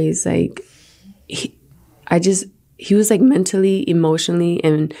 and always like, he was like mentally, emotionally,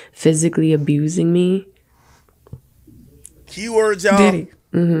 and physically abusing me. Keywords, y'all. Diddy.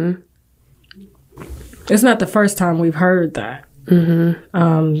 Mm-hmm. It's not the first time we've heard that.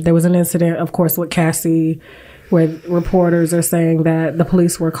 Mm-hmm. There was an incident, of course, with Cassie, where reporters are saying that the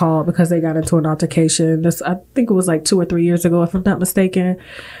police were called because they got into an altercation. I think it was like 2 or 3 years ago, if I'm not mistaken.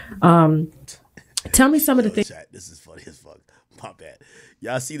 Tell me some of the things. This is funny as fuck. My bad.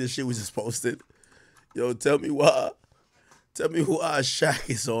 Y'all see the shit we just posted? Yo, tell me why Shaq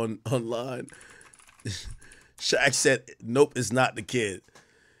is online. Shaq said, "Nope, it's not the kid."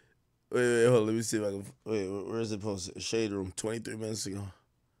 Wait, hold on. Let me see if I can. Wait, where is it posted? Shade Room, 23 minutes ago.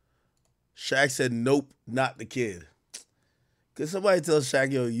 Shaq said, "Nope, not the kid." Cause somebody tell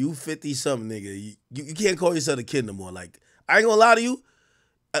Shaq, "Yo, you 50-something, nigga. You can't call yourself a kid no more." Like, I ain't gonna lie to you.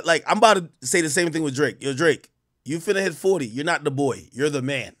 Like, I'm about to say the same thing with Drake. Yo, Drake, you finna hit 40. You're not the boy. You're the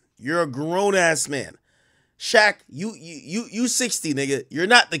man. You're a grown ass man. Shaq, you 60, nigga. You're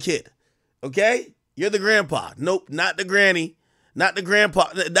not the kid. Okay? You're the grandpa. Nope, not the granny. Not the grandpa.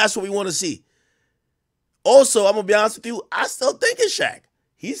 That's what we want to see. Also, I'm gonna be honest with you, I still think it's Shaq.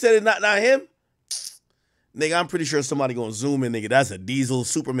 He said it, not him. Nigga, I'm pretty sure somebody gonna zoom in, nigga. That's a Diesel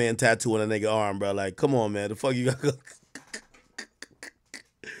Superman tattoo on a nigga arm, bro. Like, come on, man. The fuck you got?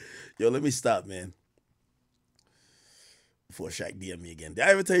 Yo, let me stop, man. Before Shaq DM me again. Did I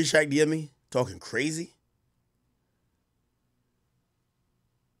ever tell you Shaq DM me? Talking crazy?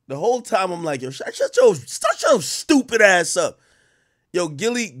 The whole time I'm like, yo, Shaq, shut your stupid ass up. Yo,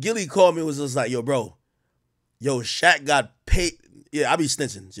 Gilly called me and was just like, yo, bro. Yo, Shaq got paid. Yeah, I be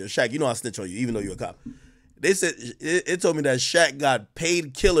snitching. Yo, Shaq, you know I snitch on you, even though you're a cop. They said, it told me that Shaq got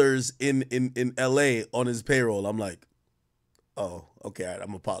paid killers in LA on his payroll. I'm like, oh, okay, all right,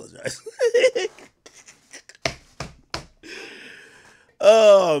 I'm apologize.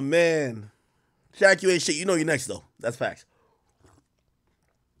 Oh, man. Shaq, you ain't shit. You know you next, though. That's facts.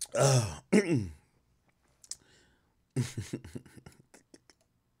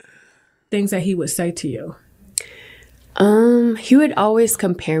 Things that he would say to you. He would always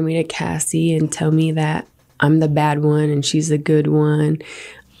compare me to Cassie and tell me that I'm the bad one and she's the good one.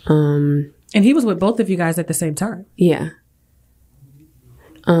 And he was with both of you guys at the same time. Yeah.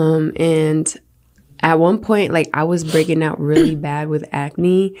 And at one point, like, I was breaking out really bad with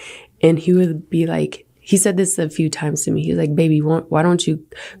acne, and he would be like, he said this a few times to me. He was like, "Baby, why don't you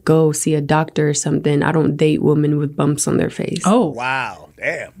go see a doctor or something? I don't date women with bumps on their face." Oh, wow.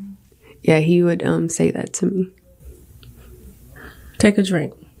 Damn. Yeah, he would say that to me. Take a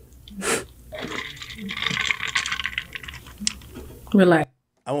drink. Relax.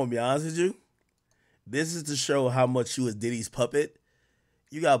 I want to be honest with you. This is to show how much you was Diddy's puppet.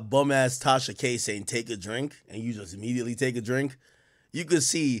 You got bum-ass Tasha K saying, take a drink, and you just immediately take a drink. You could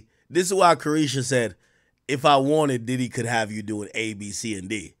see, this is why Carisha said, if I wanted, Diddy could have you doing A, B, C, and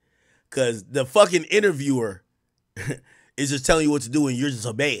D. Because the fucking interviewer is just telling you what to do, and you're just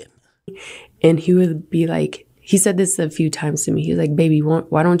obeying. And he would be like, he said this a few times to me. He was like, "Baby,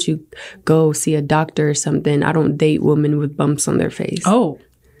 why don't you go see a doctor or something? I don't date women with bumps on their face." Oh.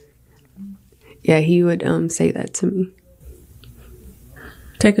 Yeah, he would say that to me.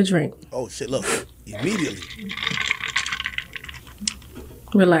 Take a drink. Oh, shit, look. Immediately.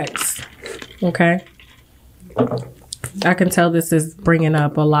 Relax. Okay? I can tell this is bringing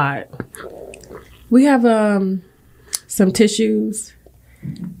up a lot. We have some tissues.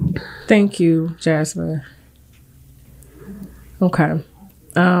 Thank you, Jasmine. Okay.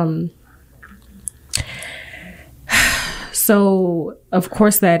 So, of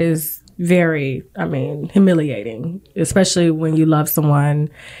course, that is very, humiliating, especially when you love someone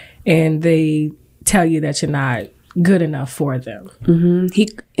and they tell you that you're not good enough for them. He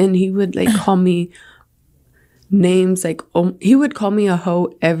would like call me names like he would call me a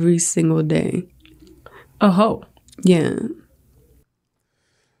hoe every single day. A hoe? Yeah.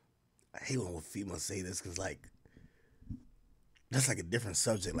 I hate when females say this because, like, that's like a different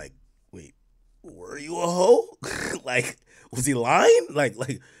subject. Like, wait, were you a hoe? Like, was he lying? Like,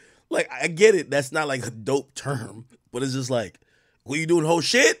 I get it. That's not like a dope term, but it's just like, were you doing whole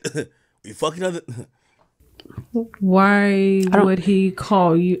shit? Were you fucking other? Why would he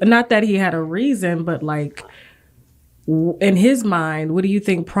call you? Not that he had a reason, but like, in his mind, what do you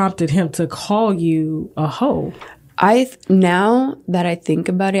think prompted him to call you a hoe? Now that I think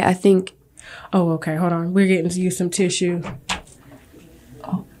about it, I think. Oh, okay. Hold on. We're getting you some tissue.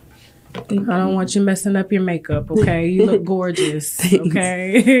 Oh, I don't want you messing up your makeup. Okay, you look gorgeous.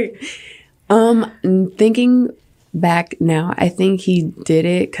 Okay. Thinking back now, I think he did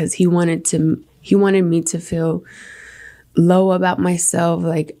it because he wanted me to feel low about myself,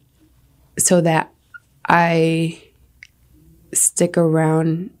 like, so that I stick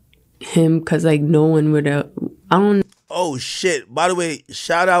around him because like no one would I don't. Oh shit, by the way,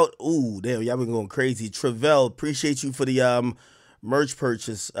 shout out, ooh damn, y'all been going crazy. Travell, appreciate you for the merch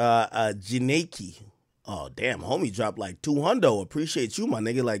purchase. Janaki, oh damn, homie dropped like $200. Appreciate you, my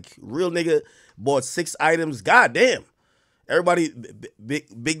nigga. Like, real nigga bought 6 items. God damn. Everybody,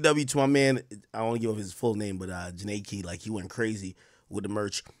 big W to my man. I don't give up his full name, but Janaki, like, he went crazy with the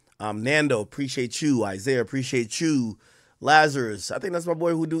merch. Nando, appreciate you. Isaiah, appreciate you. Lazarus, I think that's my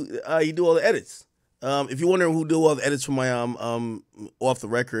boy who do all the edits. If you're wondering who do all the edits for my off the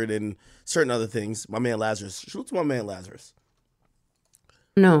record and certain other things, my man Lazarus. Shout out to my man Lazarus.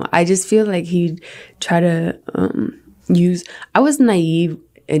 No, I just feel like he'd try to use. I was naive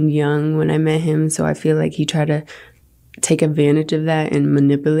and young when I met him, so I feel like he tried to take advantage of that and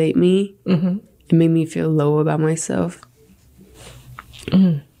manipulate me. It made me feel low about myself.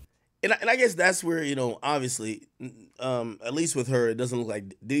 And I guess that's where, you know, obviously, at least with her, it doesn't look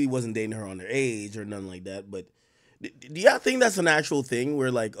like Diddy wasn't dating her underage or nothing like that. But do y'all think that's an actual thing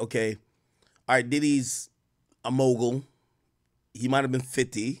where, like, okay, all right, Diddy's a mogul. He might have been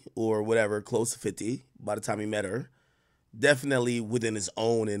 50 or whatever, close to 50 by the time he met her. Definitely within his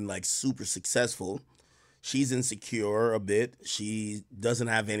own and, like, super successful. She's insecure a bit. She doesn't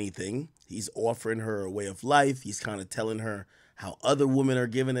have anything. He's offering her a way of life. He's kind of telling her how other women are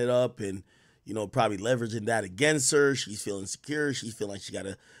giving it up and, you know, probably leveraging that against her. She's feeling insecure. She's feeling like she got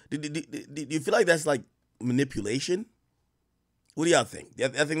to... Do you feel like that's, like, manipulation? What do y'all think? I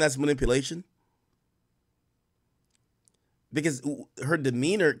think that's manipulation? Because her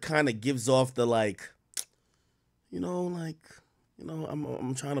demeanor kind of gives off the, like, I'm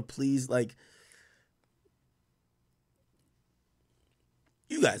trying to please, like...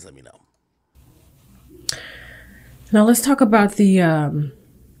 You guys let me know. Now let's talk about the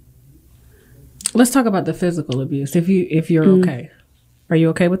physical abuse. If you're okay, are you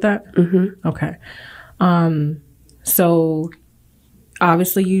okay with that? Okay. So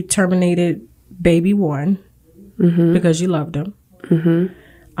obviously you terminated baby one because you loved him.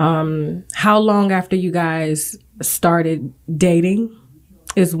 How long after you guys started dating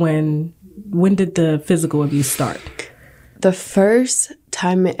is when did the physical abuse start? The first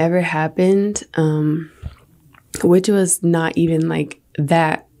time it ever happened, which was not even like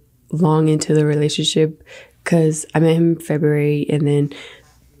that long into the relationship, because I met him in February, and then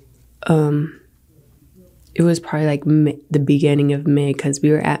it was probably like the beginning of May, because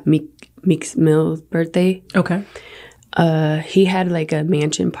we were at Meek Mill's birthday. Okay. He had like a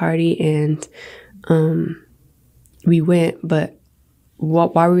mansion party, and we went, but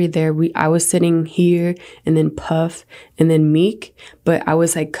while we were there, I was sitting here, and then Puff, and then Meek, but I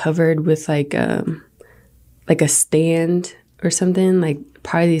was like covered with like a stand or something, like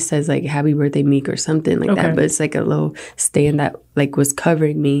probably says like "Happy Birthday, Meek" or something like that, but it's like a little stand that like was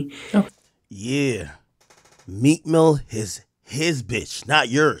covering me. Oh. Yeah, Meek Mill is his bitch, not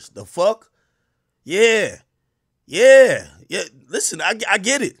yours. The fuck? Yeah. Listen, I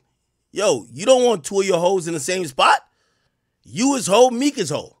get it. Yo, you don't want two of your hoes in the same spot. You is hoe, Meek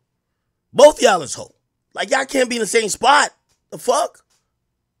is hoe. Both y'all is hoe. Like, y'all can't be in the same spot. The fuck?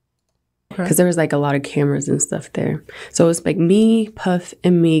 Because there was like a lot of cameras and stuff there. So it was like me, Puff,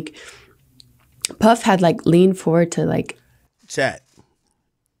 and Meek. Puff had like leaned forward to like... Chat.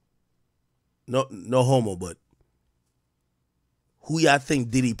 No homo, but who y'all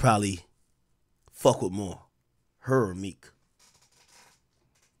think Diddy probably fuck with more? Her or Meek?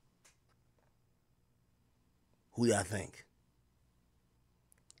 Who y'all think?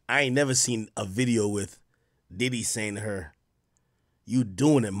 I ain't never seen a video with Diddy saying to her, "You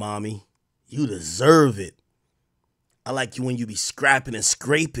doing it, mommy. You deserve it. I like you when you be scrapping and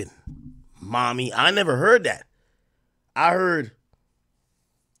scraping, mommy." I never heard that. I heard,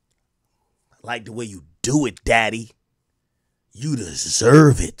 "I like the way you do it, daddy. You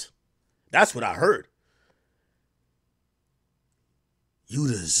deserve it." That's what I heard. You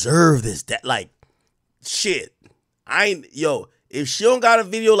deserve this. That, like, shit. If she don't got a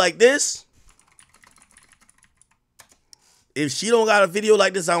video like this,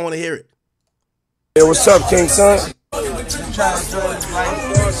 I don't want to hear it. Hey, what's up, King Son?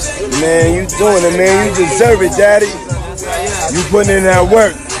 Man, you doing it, man. You deserve it, daddy. You putting in that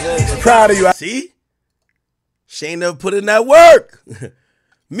work. Proud of you. See? She ain't never put in that work.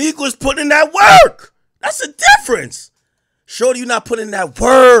 Meek was putting in that work. That's the difference. Shorty, you not putting in that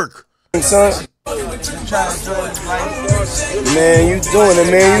work. Son. Man, you doing it,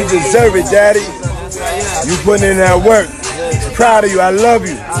 man. You deserve it, daddy. You putting in that work. Proud of you. I love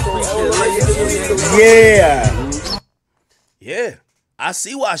you. Yeah. Yeah. I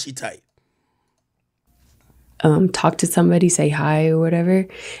see why she tight. Talk to somebody, say hi or whatever.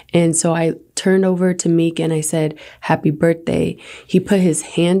 And so I turned over to Meek and I said, "Happy birthday." He put his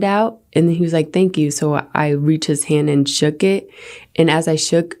hand out and then he was like, "Thank you." So I reached his hand and shook it. And as I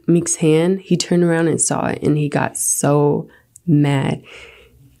shook Meek's hand, he turned around and saw it and he got so mad.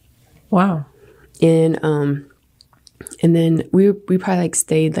 Wow. And then we probably like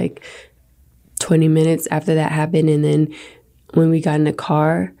stayed like 20 minutes after that happened. And then when we got in the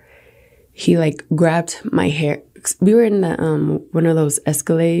car, he like grabbed my hair. We were in the one of those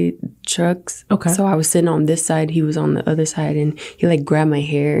Escalade trucks. Okay. So I was sitting on this side, he was on the other side, and he like grabbed my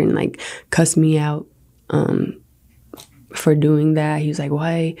hair and like cussed me out for doing that. He was like,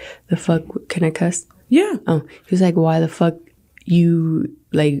 "Why the fuck can I cuss?" Yeah. He was like, "Why the fuck you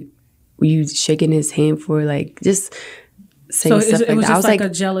shaking his hand for?" Like just saying stuff like that. It was I just was like a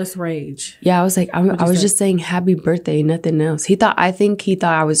jealous rage. Yeah, I was like, I was just saying happy birthday, nothing else. I think he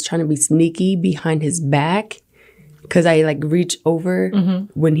thought I was trying to be sneaky behind his back because I like reached over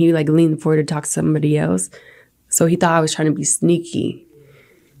when he like leaned forward to talk to somebody else. So he thought I was trying to be sneaky.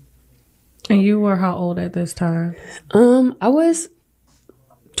 And you were how old at this time? I was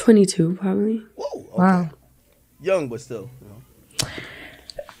 22 probably. Whoa. Okay. Wow. Young, but still.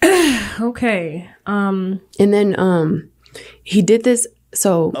 Okay. And then he did this.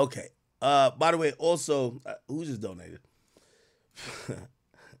 So okay. By the way, also, who just donated?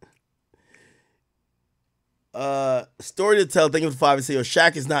 Story to tell. Thank you for 5 and say, "Yo,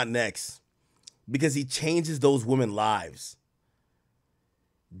 Shaq is not next because he changes those women's lives.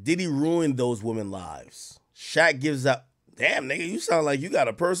 Diddy ruined those women's lives. Shaq gives up. Damn, nigga, you sound like you got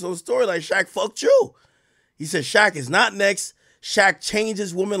a personal story. Like Shaq fucked you." He said Shaq is not next. Shaq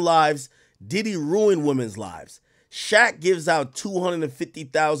changes women's lives. Diddy ruined women's lives. Shaq gives out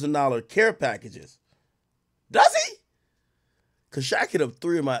 $250,000 care packages. Does he? Because Shaq hit up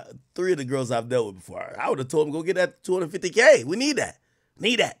three of the girls I've dealt with before. I would have told him, go get that $250K. We need that.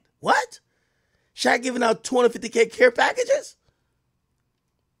 Need that. What? Shaq giving out $250K care packages?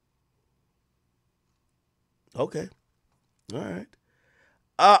 Okay. All right.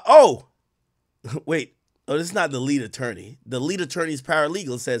 Wait. Oh, this is not the lead attorney. The lead attorney's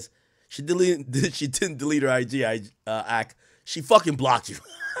paralegal says she didn't delete her IG act. She fucking blocked you.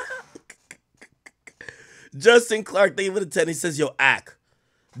 Justin Clark, thank you for the 10. He says, "Yo, act.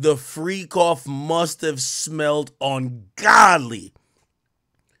 The freak off must have smelled ungodly."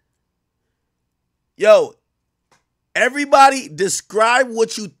 Yo, everybody describe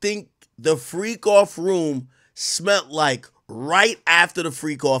what you think the freak off room smelled like right after the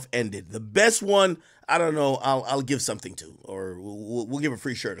freak off ended. The best one, I don't know, I'll give something to, or we'll give a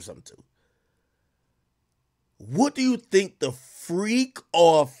free shirt or something to. What do you think the freak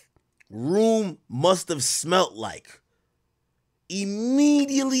off room must have smelt like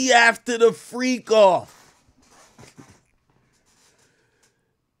immediately after the freak off?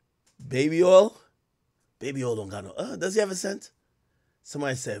 Baby oil? Baby oil don't got no. Does he have a scent?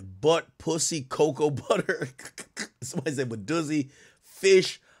 Somebody said butt, pussy, cocoa butter. Somebody said baduzzi,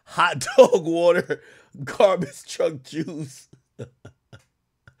 fish, hot dog water, garbage truck juice.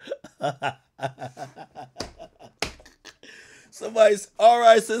 Somebody's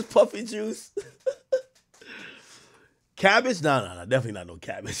alright says puffy juice. Cabbage? No, definitely not no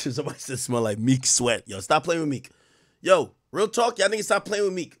cabbage. Somebody says smell like Meek sweat. Yo, stop playing with Meek. Yo, real talk, y'all niggas stop playing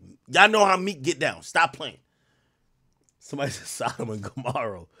with Meek. Y'all know how Meek get down. Stop playing. Somebody says Sodom and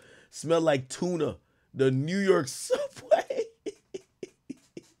Gomorrah. Smell like tuna. The New York subway.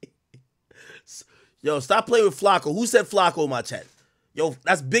 Yo, stop playing with Flacco. Who said Flacco in my chat? Yo,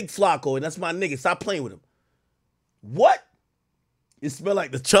 that's Big Flacco, and that's my nigga. Stop playing with him. What? It smell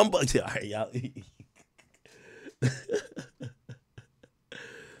like the chumba. All right, y'all.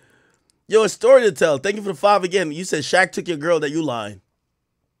 Yo, a story to tell. Thank you for the 5 again. You said Shaq took your girl. That you lying.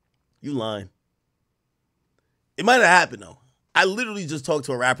 You lying. It might have happened, though. I literally just talked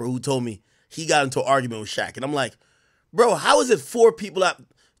to a rapper who told me he got into an argument with Shaq. And I'm like, bro, how is it 4 people out?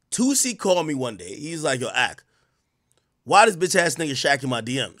 Tusi called me one day. He's like, yo, Ak, why this bitch ass nigga Shaq in my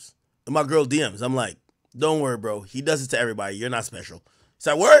DMs? In my girl DMs? I'm like, don't worry, bro. He does it to everybody. You're not special. Is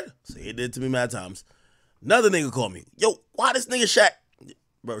that word? So he did it to me mad times. Another nigga called me. Yo, why this nigga Shaq?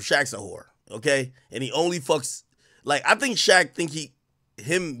 Bro, Shaq's a whore, okay? And he only fucks, like, I think Shaq think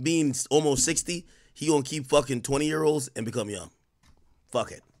him being almost 60, he gonna keep fucking 20-year-olds and become young.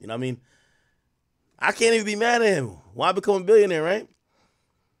 Fuck it. You know what I mean? I can't even be mad at him. Why become a billionaire, right?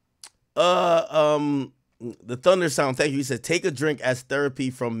 The Thunder Sound, thank you. He said, take a drink as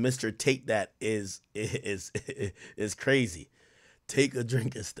therapy from Mr. Take That is crazy. Take a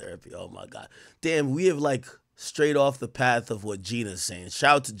drink as therapy. Oh my God. Damn, we have like straight off the path of what Gina's saying.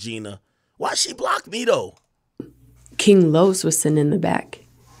 Shout out to Gina. Why she blocked me though? King Los was sitting in the back.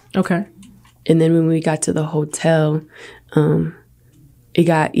 Okay. And then when we got to the hotel, it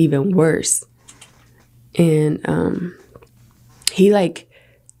got even worse. And he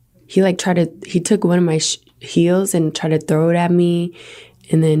took one of my heels and tried to throw it at me.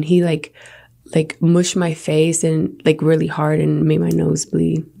 And then he like mushed my face and like really hard and made my nose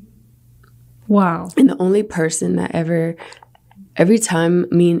bleed. Wow. And the only person that every time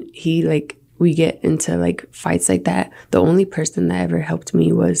we get into like fights like that, the only person that ever helped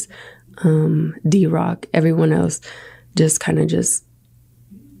me was D-Rock. Everyone else just kind of just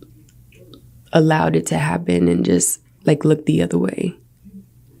allowed it to happen and just like looked the other way.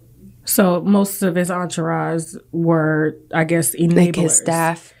 So most of his entourage were, I guess, enablers. Like his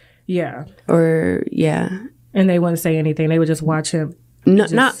staff. Yeah. Or, yeah. And they wouldn't say anything. They would just watch him.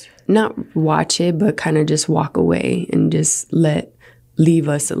 Not watch it, but kind of just walk away and just leave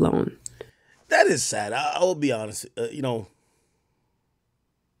us alone. That is sad. I will be honest.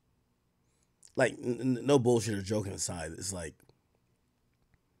 Like, no bullshit or joking aside, it's like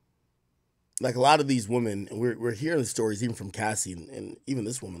a lot of these women, and we're hearing the stories even from Cassie and even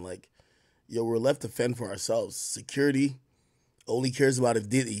this woman, like, yo, we're left to fend for ourselves. Security only cares about if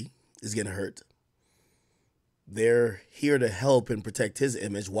Diddy is getting hurt. They're here to help and protect his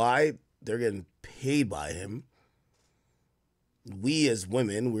image. Why? They're getting paid by him. We as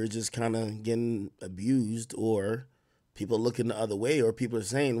women, we're just kind of getting abused, or people looking the other way, or people are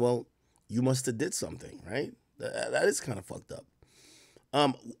saying, well, you must have did something, right? That is kind of fucked up.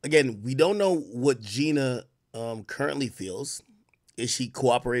 Again, we don't know what Gina currently feels. Is she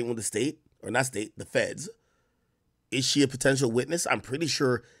cooperating with the state? Or not state, the feds? Is she a potential witness? I'm pretty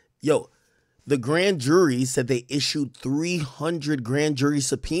sure, the grand jury said they issued 300 grand jury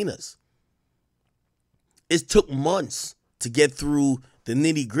subpoenas. It took months to get through the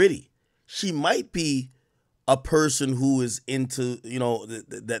nitty gritty. She might be a person who is into,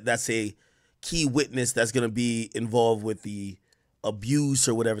 that's a key witness that's going to be involved with the abuse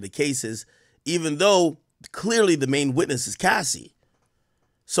or whatever the case is, even though clearly the main witness is Cassie.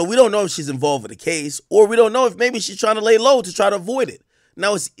 So we don't know if she's involved with the case, or we don't know if maybe she's trying to lay low to try to avoid it.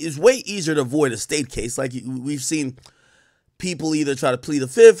 Now, it's way easier to avoid a state case. Like we've seen people either try to plead the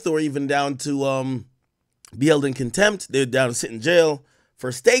fifth or even down to be held in contempt. They're down to sit in jail.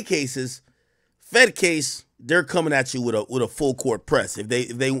 For state cases, Fed case, they're coming at you with a full court press. If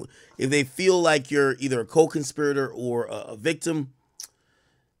they feel like you're either a co-conspirator or a victim,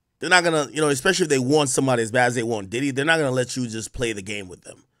 they're not gonna, especially if they want somebody as bad as they want Diddy, they're not gonna let you just play the game with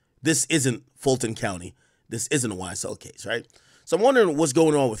them. This isn't Fulton County. This isn't a YSL case, right? So I'm wondering what's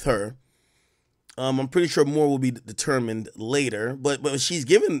going on with her. I'm pretty sure more will be determined later, but she's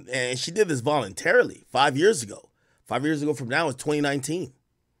given, and she did this voluntarily 5 years ago. 5 years ago from now is 2019,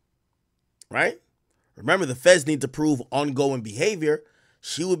 right? Remember, the feds need to prove ongoing behavior.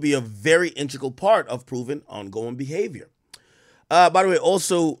 She would be a very integral part of proving ongoing behavior. By the way,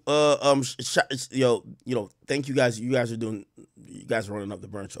 also, thank you guys. You guys are running up the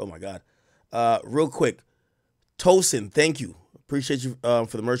bunch. Oh my God. Real quick, Tosin, thank you. Appreciate you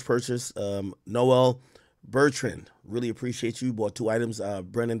for the merch purchase. Noel Bertrand, really appreciate you. You bought 2 items.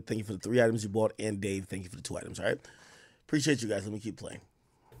 Brennan, thank you for the 3 items you bought. And Dave, thank you for the 2 items. All right. Appreciate you guys. Let me keep playing.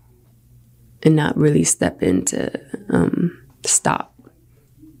 And not really step in to stop.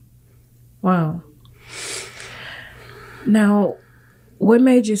 Wow. Now, what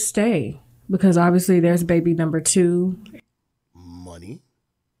made you stay? Because obviously there's baby number 2. Money.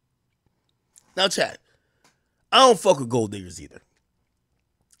 Now, Chad, I don't fuck with gold diggers either.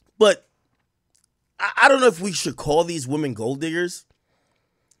 But I don't know if we should call these women gold diggers.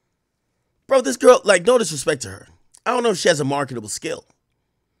 Bro, this girl, like, no disrespect to her. I don't know if she has a marketable skill.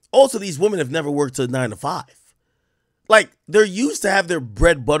 Also, these women have never worked a 9 to 5. Like, they're used to have their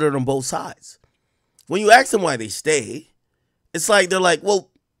bread buttered on both sides. When you ask them why they stay, it's like, they're like, well,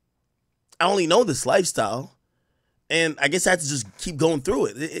 I only know this lifestyle, and I guess I have to just keep going through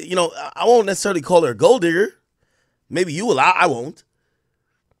it. You know, I won't necessarily call her a gold digger. Maybe you will. I won't.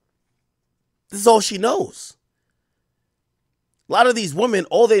 This is all she knows. A lot of these women,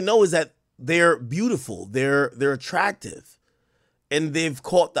 all they know is that they're beautiful, they're attractive, and they've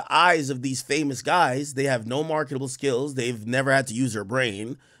caught the eyes of these famous guys. They have no marketable skills. They've never had to use their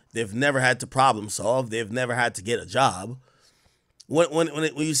brain. They've never had to problem solve. They've never had to get a job. When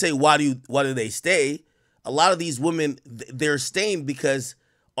you say why do they stay, a lot of these women, they're staying because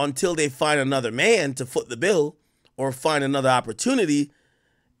until they find another man to foot the bill or find another opportunity,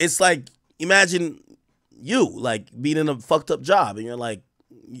 it's like, imagine you like being in a fucked up job and you're like,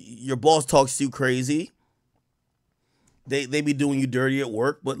 your boss talks to you crazy. They be doing you dirty at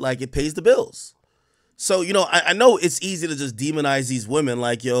work, but like it pays the bills. So, you know, I know it's easy to just demonize these women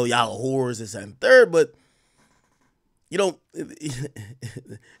like, yo, y'all whores, this and third, but you know,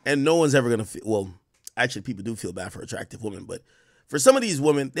 and no one's ever going to feel, well, actually people do feel bad for attractive women, but for some of these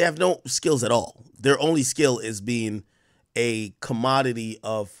women, they have no skills at all. Their only skill is being a commodity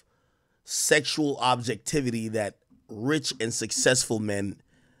of sexual objectivity that rich and successful men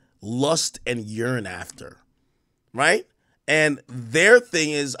lust and yearn after, right? And their thing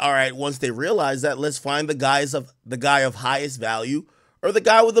is, all right, once they realize that, let's find the guy of highest value or the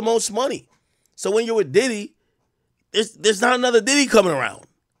guy with the most money. So when you're with Diddy, there's not another Diddy coming around.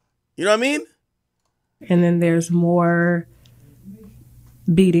 You know what I mean? And then there's more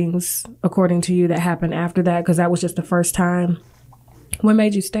beatings, according to you, that happened after that, because that was just the first time. What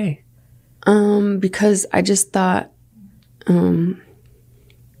made you stay? Because I just thought,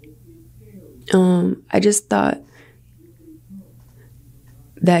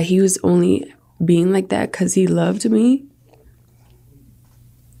 that he was only being like that because he loved me.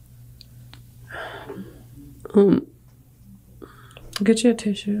 Get you a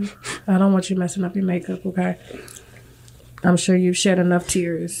tissue. I don't want you messing up your makeup, okay? I'm sure you've shed enough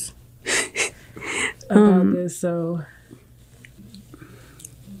tears about this, so.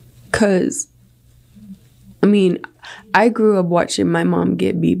 Because, I mean, I grew up watching my mom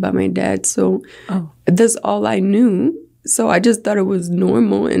get beat by my dad, so that's all I knew. So I just thought it was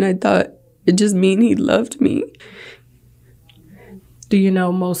normal, and I thought it just mean he loved me. Do you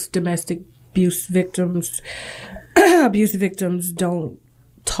know most domestic abuse victims don't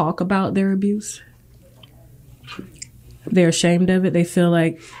talk about their abuse? They're ashamed of it. They feel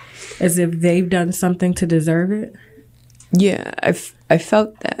like as if they've done something to deserve it. Yeah, I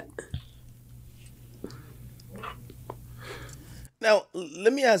felt that. Now,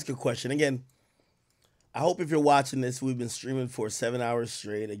 let me ask you a question. Again, I hope if you're watching this, we've been streaming for 7 hours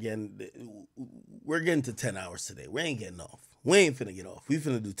straight. Again, we're getting to 10 hours today. We ain't getting off. We ain't finna get off. We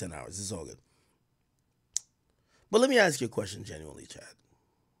finna do 10 hours. It's all good. But let me ask you a question genuinely, Chad.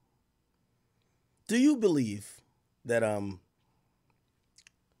 Do you believe that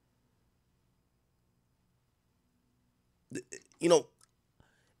you know,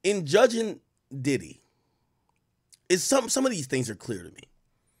 in judging Diddy, is some of these things are clear to me.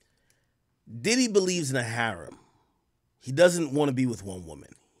 Diddy believes in a harem. He doesn't want to be with one woman.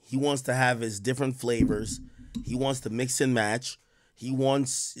 He wants to have his different flavors. He wants to mix and match. He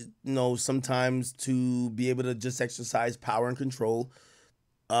wants, you know, sometimes to be able to just exercise power and control,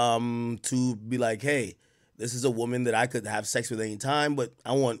 to be like, hey, this is a woman that I could have sex with any time, but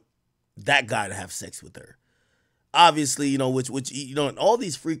I want that guy to have sex with her. Obviously, you know, which you know, in all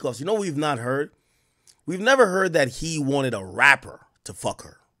these freak offs, you know, we've not heard. We've never heard that he wanted a rapper to fuck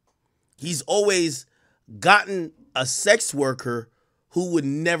her. He's always gotten a sex worker who would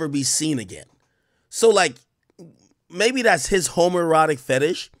never be seen again. So, like, maybe that's his homoerotic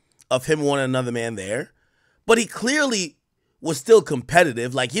fetish of him wanting another man there. But he clearly was still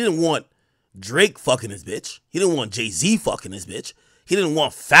competitive. Like, he didn't want Drake fucking his bitch. He didn't want Jay-Z fucking his bitch. He didn't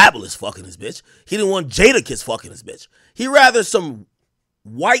want Fabulous fucking his bitch. He didn't want Jadakiss fucking his bitch. He rather some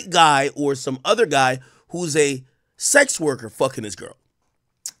white guy or some other guy who's a sex worker fucking his girl.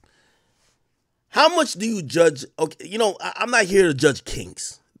 How much do you judge? Okay, you know, I'm not here to judge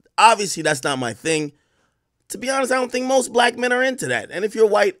kinks. Obviously, that's not my thing. To be honest, I don't think most black men are into that. And if you're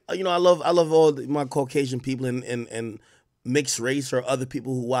white, you know, I love all my Caucasian people and mixed race or other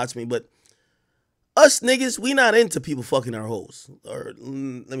people who watch me. But Us niggas, we not into people fucking our hoes. Or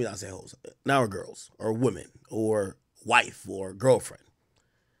let me not say hoes. Now our girls or women or wife or girlfriend.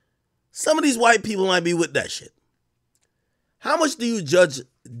 Some of these white people might be with that shit. How much do you judge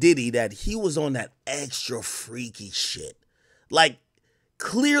Diddy that he was on that extra freaky shit? Like,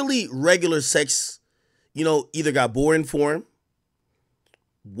 clearly regular sex, either got boring for him,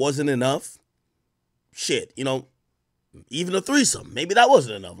 wasn't enough. Shit, even a threesome. Maybe that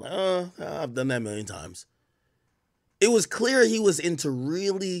wasn't enough. Like, I've done that a million times. It was clear he was into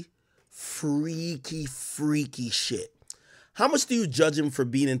really freaky shit. How much do you judge him for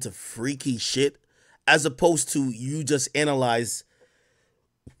being into freaky shit as opposed to you just analyze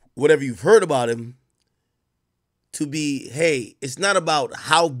whatever you've heard about him to be, hey, it's not about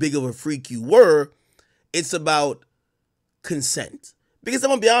how big of a freak you were. It's about consent. Because I'm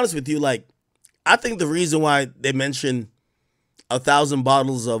going to be honest with you, like, I think the reason why they mention 1,000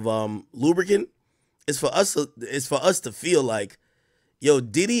 bottles of lubricant is for us to feel like, yo,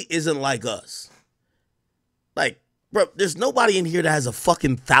 Diddy isn't like us. Like, bro, there's nobody in here that has a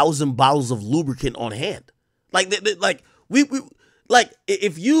fucking 1,000 bottles of lubricant on hand. Like, we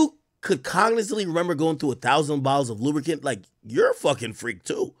if you could cognitively remember going through 1,000 bottles of lubricant, like, you're a fucking freak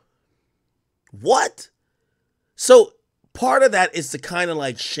too. What? So part of that is to kind of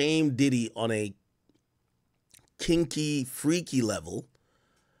like shame Diddy on a kinky, freaky level.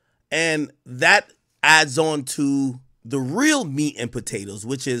 And that adds on to the real meat and potatoes,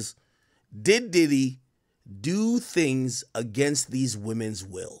 which is, did Diddy do things against these women's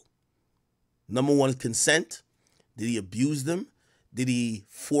will? Number one, consent. Did he abuse them? Did he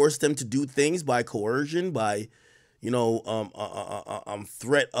force them to do things by coercion, by,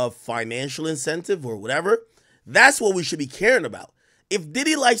 threat of financial incentive or whatever? That's what we should be caring about. If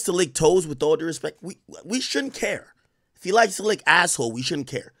Diddy likes to lick toes, with all due respect, we shouldn't care. If he likes to lick asshole, we shouldn't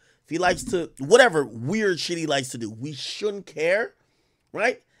care. If he likes to, whatever weird shit he likes to do, we shouldn't care,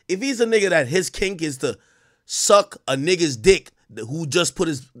 right? If he's a nigga that his kink is to suck a nigga's dick who just put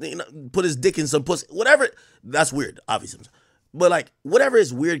his dick in some pussy, whatever, that's weird, obviously. But like, whatever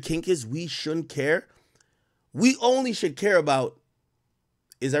his weird kink is, we shouldn't care. We only should care about,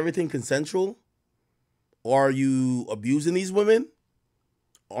 is everything consensual? Are you abusing these women?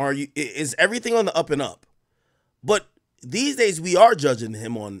 Is everything on the up and up? But these days we are judging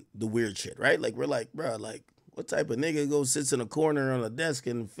him on the weird shit, right? Like, we're like, bro, like, what type of nigga goes sits in a corner on a desk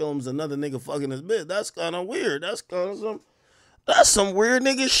and films another nigga fucking his bitch? That's kind of weird. That's some weird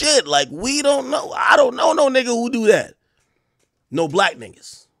nigga shit. Like, we don't know. I don't know no nigga who do that. No black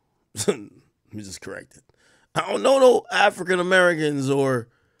niggas. Let me just correct it. I don't know no African Americans or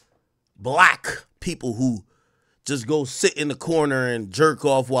black people who just go sit in the corner and jerk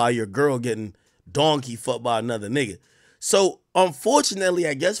off while your girl getting donkey fucked by another nigga. So, unfortunately,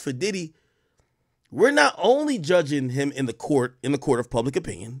 I guess for Diddy, we're not only judging him in the court of public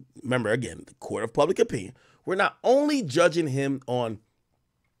opinion. Remember, again, the court of public opinion. We're not only judging him on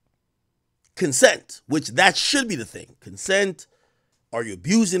consent, which that should be the thing. Consent. Are you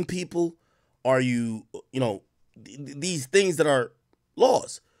abusing people? Are you, these things that are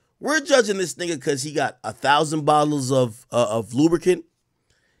laws? We're judging this nigga because he got 1,000 bottles of lubricant.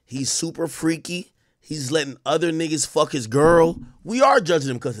 He's super freaky. He's letting other niggas fuck his girl. We are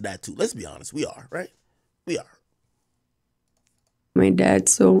judging him because of that too. Let's be honest. We are, right? We are. My dad,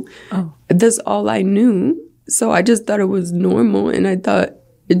 so that's all I knew. So I just thought it was normal, and I thought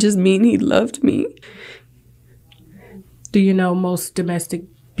it just mean he loved me. Do you know most domestic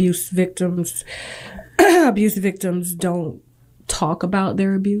abuse victims don't talk about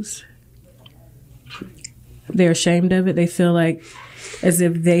their abuse? They're ashamed of it. They feel like as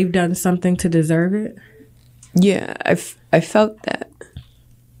if they've done something to deserve it. Yeah, I felt that.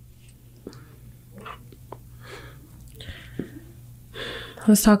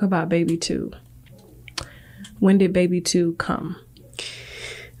 Let's talk about baby 2. When did baby 2 come?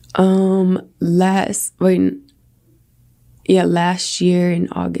 Last year in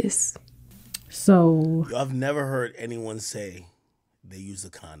August. So I've never heard anyone say they use a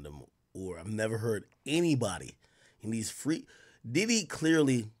condom, or I've never heard anybody in these free. Diddy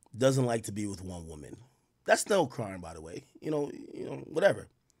clearly doesn't like to be with one woman. That's no crime, by the way. Whatever.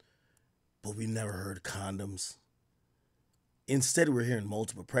 But we've never heard condoms. Instead, we're hearing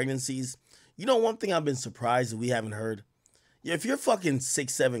multiple pregnancies. One thing I've been surprised that we haven't heard. If you're fucking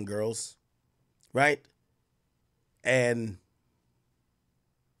 6, 7 girls, right? And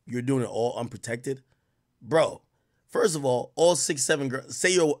you're doing it all unprotected, bro. First of all 6, 7 girls,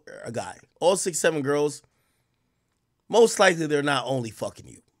 say you're a guy, all 6, 7 girls, most likely they're not only fucking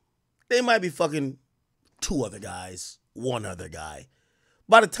you. They might be fucking 2 other guys, 1 other guy.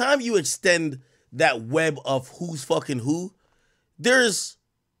 By the time you extend that web of who's fucking who, there's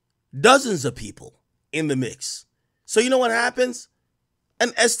dozens of people in the mix. So you know what happens? An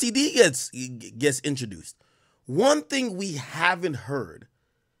STD gets introduced. One thing we haven't heard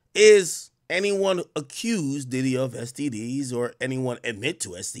is anyone accuse Diddy of STDs or anyone admit to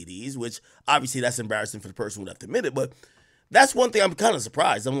STDs, which obviously that's embarrassing for the person who would have to admit it. But that's one thing I'm kind of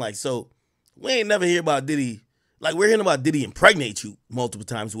surprised. I'm like, so we ain't never hear about Diddy. Like, we're hearing about Diddy impregnate you multiple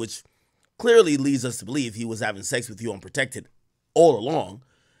times, which clearly leads us to believe he was having sex with you unprotected all along.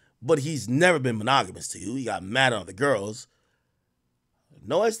 But he's never been monogamous to you. He got mad at other girls.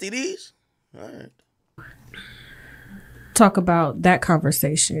 No STDs? All right. Talk about that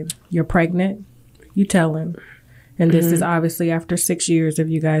conversation. You're pregnant. You tell him. And this is obviously after 6 years of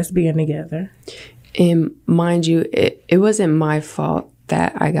you guys being together. And mind you, it wasn't my fault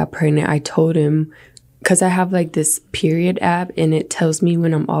that I got pregnant. I told him, because I have like this period app and it tells me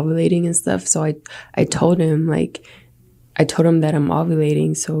when I'm ovulating and stuff. So I told him, like, I told him that I'm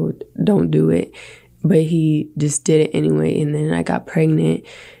ovulating, so don't do it. But he just did it anyway. And then I got pregnant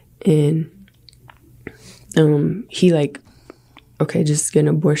and he like, okay, just get an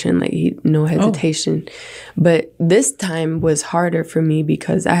abortion, like no hesitation. But this time was harder for me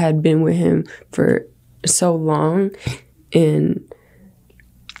because I had been with him for so long and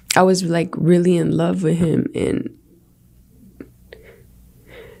I was like really in love with him and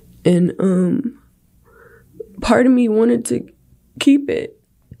part of me wanted to keep it,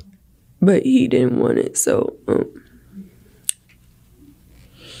 but he didn't want it. So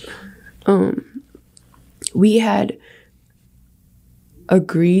we had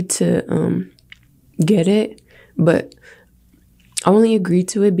agreed to get it, but I only agreed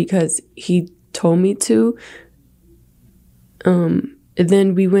to it because he told me to. And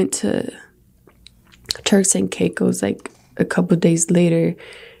then we went to Turks and Caicos like a couple days later.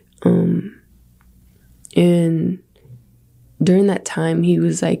 And during that time, he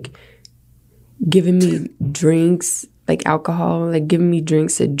was like giving me drinks, like alcohol, like giving me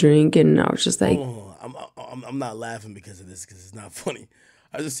drinks to drink. And I was just like, I'm not laughing because of this, because it's not funny.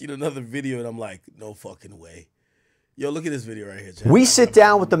 I just seen another video and I'm like, no fucking way. Yo, look at this video right here, Jack. We sit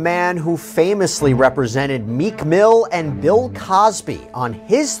down with the man who famously represented Meek Mill and Bill Cosby on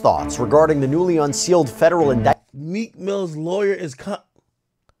his thoughts regarding the newly unsealed federal indictment. Meek Mill's lawyer is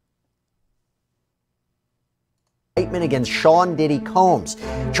indictment against Sean Diddy Combs,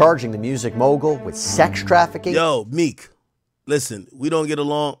 charging the music mogul with sex trafficking. Yo, Meek, listen, we don't get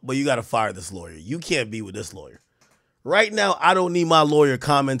along, but you got to fire this lawyer. You can't be with this lawyer. Right now, I don't need my lawyer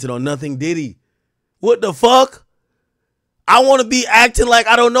commenting on nothing Diddy. What the fuck? I want to be acting like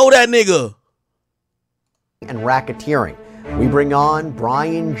I don't know that nigga. And racketeering. We bring on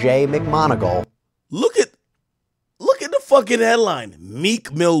Brian J. McMonagle. Look at the fucking headline.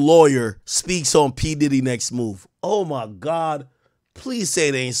 Meek Mill lawyer speaks on P. Diddy next move. Oh my God. Please say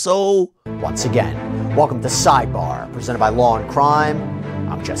it ain't so. Once again, welcome to Sidebar, presented by Law and Crime.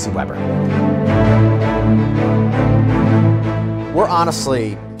 I'm Jesse Weber. We're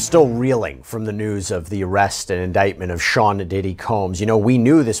honestly still reeling from the news of the arrest and indictment of Sean Diddy Combs. You know, we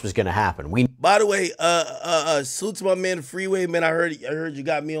knew this was going to happen. By the way, salute to my man Freeway, man. I heard you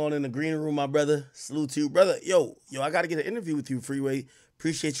got me on in the green room, my brother. Salute to you, brother. Yo, I got to get an interview with you, Freeway.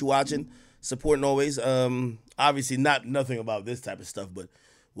 Appreciate you watching, supporting always. Obviously, nothing about this type of stuff, but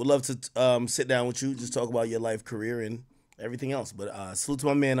would love to sit down with you, just talk about your life, career, and everything else. But salute to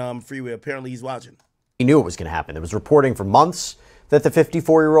my man Freeway. Apparently, he's watching. We knew it was going to happen. There was reporting for months that the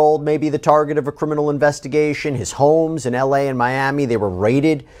 54-year-old may be the target of a criminal investigation. His homes in LA and Miami, they were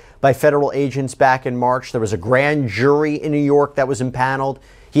raided by federal agents back in March. There was a grand jury in New York that was impaneled.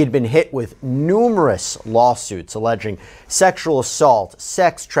 He had been hit with numerous lawsuits alleging sexual assault,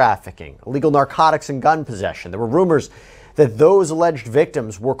 sex trafficking, illegal narcotics and gun possession. There were rumors that those alleged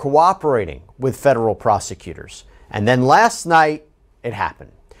victims were cooperating with federal prosecutors. And then last night, it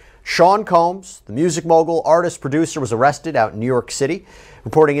happened. Sean Combs, the music mogul, artist, producer, was arrested out in New York City.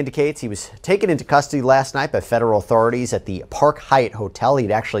 Reporting indicates he was taken into custody last night by federal authorities at the Park Hyatt Hotel.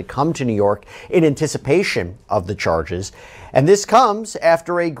 He'd actually come to New York in anticipation of the charges. And this comes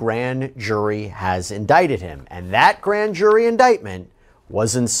after a grand jury has indicted him. And that grand jury indictment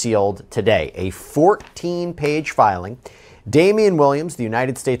was unsealed today. A 14-page filing. Damian Williams, the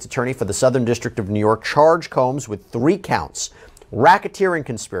United States Attorney for the Southern District of New York, charged Combs with 3 counts. Racketeering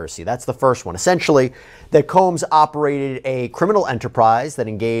conspiracy, that's the first one. Essentially, that Combs operated a criminal enterprise that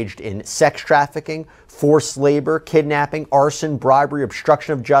engaged in sex trafficking, forced labor, kidnapping, arson, bribery,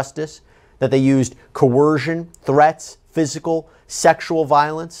 obstruction of justice, that they used coercion, threats, physical, sexual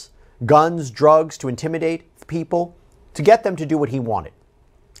violence, guns, drugs to intimidate people, to get them to do what he wanted.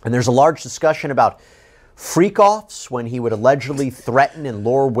 And there's a large discussion about freak-offs when he would allegedly threaten and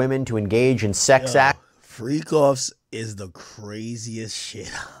lure women to engage in sex acts. Freak-offs is the craziest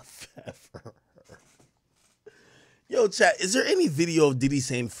shit I've ever heard. Yo, chat, is there any video of Diddy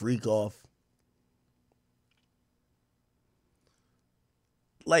saying freak-off?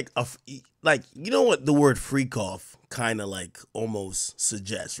 Like, you know what the word freak-off kind of like almost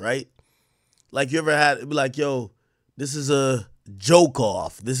suggests, right? Like, you ever had, it'd be like, yo, this is a joke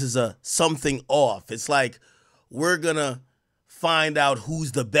off. This is a something off. It's like, we're gonna find out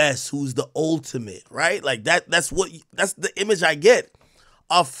who's the best, who's the ultimate, right? Like that's the image I get.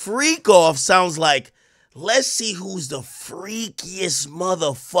 A freak off sounds like, let's see who's the freakiest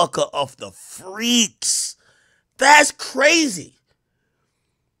motherfucker of the freaks. That's crazy.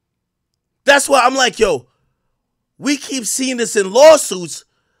 That's why I'm like, yo, we keep seeing this in lawsuits,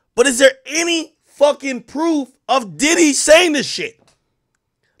 but is there any fucking proof of Diddy saying this shit?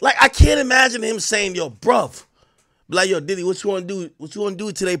 Like, I can't imagine him saying, yo, bruv, be like, yo, Diddy, what you want to do? What you want to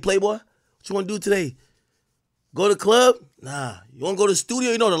do today, Playboy? What you want to do today? Go to the club? Nah. You want to go to the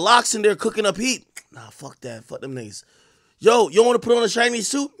studio? You know, the Locks in there cooking up heat. Nah, fuck that. Fuck them niggas. Yo, you want to put on a shiny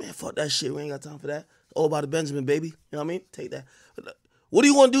suit? Man, fuck that shit. We ain't got time for that. All about the Benjamin, baby. You know what I mean? Take that. What do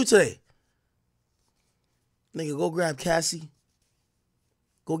you want to do today? Nigga, go grab Cassie.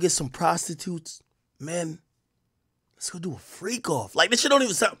 Go get some prostitutes. Men. Let's go do a freak off. Like, this shit don't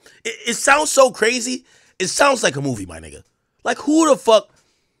even sound... It sounds so crazy. It sounds like a movie, my nigga. Like, who the fuck...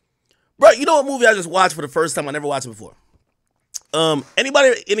 Bro, you know what movie I just watched for the first time? I never watched it before.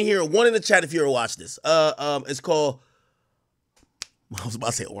 Anybody in here, one in the chat if you ever watched this. It's called... I was about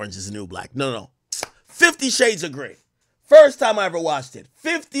to say Orange is the New Black. No. 50 Shades of Grey. First time I ever watched it.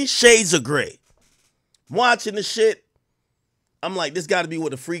 50 Shades of Grey. Watching the shit. I'm like, this got to be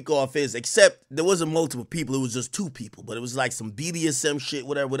what the freak off is. Except there wasn't multiple people. It was just two people. But it was like some BDSM shit,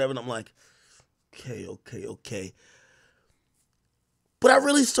 whatever. And I'm like, okay. But I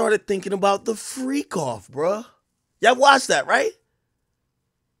really started thinking about the freak off, bruh. Y'all watched that, right?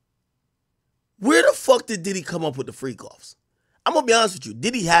 Where the fuck did Diddy come up with the freak offs? I'm going to be honest with you.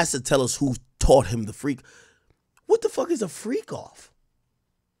 Diddy has to tell us who taught him the freak. What the fuck is a freak off?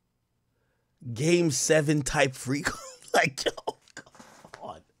 Game 7 type freak off? Like, yo, come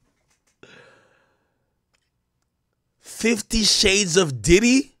on. 50 Shades of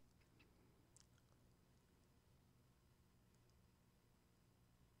Diddy?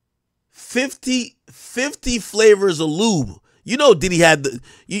 $50 flavors of lube. You know Diddy had the,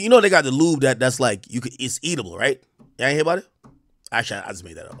 you know they got the lube that's like, it's eatable, right? You ain't hear about it? Actually, I just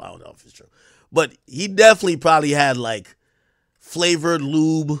made that up. I don't know if it's true. But he definitely probably had like flavored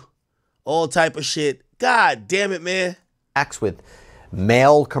lube, all type of shit. God damn it, man. Acts with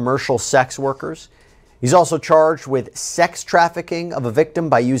male commercial sex workers. He's also charged with sex trafficking of a victim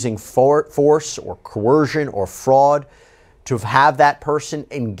by using force or coercion or fraud to have that person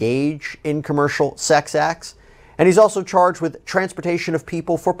engage in commercial sex acts. And he's also charged with transportation of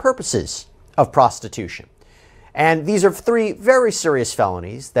people for purposes of prostitution. And these are 3 very serious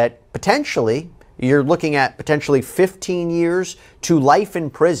felonies that potentially, you're looking at potentially 15 years to life in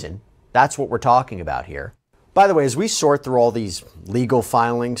prison. That's what we're talking about here. By the way, as we sort through all these legal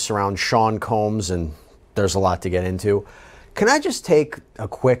filings around Sean Combs, and there's a lot to get into, can I just take a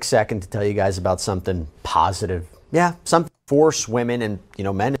quick second to tell you guys about something positive? Yeah, something force women and,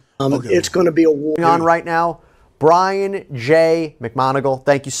 men. It's going to be a war on right now. Brian J. McMonigal,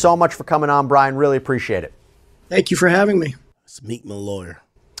 thank you so much for coming on, Brian. Really appreciate it. Thank you for having me. It's Meek my lawyer.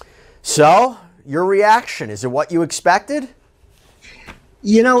 So, your reaction, is it what you expected?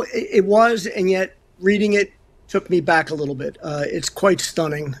 It was, and yet reading it took me back a little bit. It's quite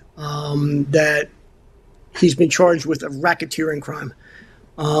stunning that he's been charged with a racketeering crime.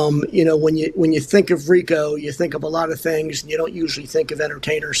 When you think of RICO, you think of a lot of things, and you don't usually think of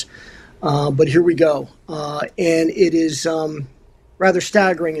entertainers. But here we go. And it is rather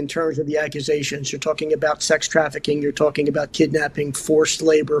staggering in terms of the accusations. You're talking about sex trafficking, you're talking about kidnapping, forced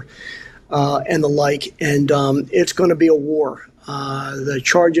labor, and the like. And it's going to be a war. The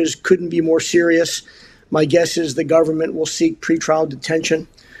charges couldn't be more serious. My guess is the government will seek pretrial detention,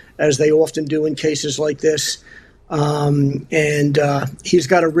 as they often do in cases like this. And he's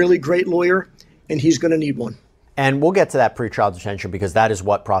got a really great lawyer, and he's going to need one. And we'll get to that pretrial detention because that is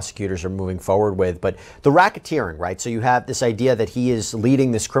what prosecutors are moving forward with. But the racketeering, right? So you have this idea that he is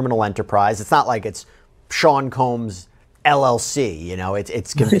leading this criminal enterprise. It's not like it's Sean Combs LLC,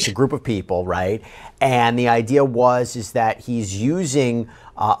 it's a group of people, right? And the idea is that he's using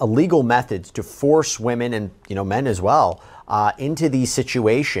illegal methods to force women and, men as well, into these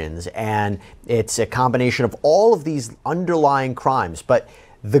situations. And it's a combination of all of these underlying crimes. But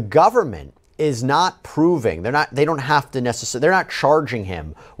the government is not proving, they don't have to necessarily, they're not charging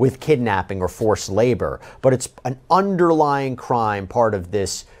him with kidnapping or forced labor, but it's an underlying crime, part of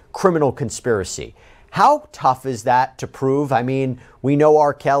this criminal conspiracy. How tough is that to prove? I mean, we know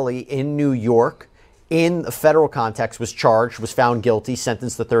R. Kelly in New York, in the federal context, was charged, was found guilty,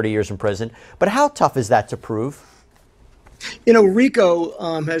 sentenced to 30 years in prison. But how tough is that to prove? You know,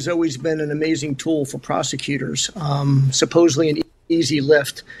 RICO has always been an amazing tool for prosecutors, supposedly an easy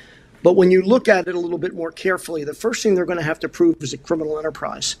lift. But when you look at it a little bit more carefully, the first thing they're going to have to prove is a criminal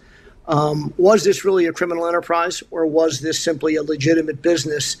enterprise. Was this really a criminal enterprise, or was this simply a legitimate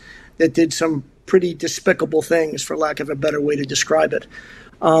business that did some pretty despicable things, for lack of a better way to describe it?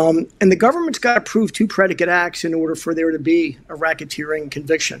 And the government's got to prove two predicate acts in order for there to be a racketeering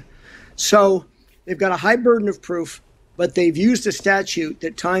conviction. So they've got a high burden of proof, but they've used a statute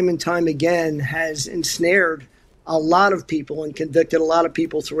that time and time again has ensnared a lot of people and convicted a lot of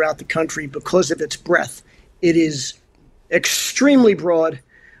people throughout the country because of its breadth. It is extremely broad,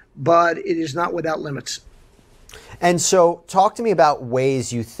 but it is not without limits. And so talk to me about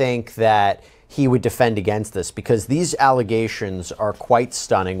ways you think that he would defend against this, because these allegations are quite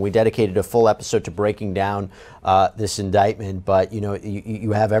stunning. We dedicated a full episode to breaking down this indictment, but you know,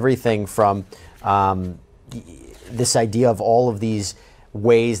 you have everything from this idea of all of these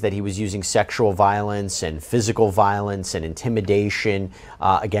ways that he was using sexual violence and physical violence and intimidation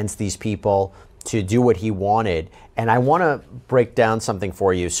against these people to do what he wanted. And I want to break down something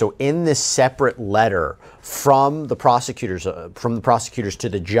for you. So in this separate letter from the prosecutors to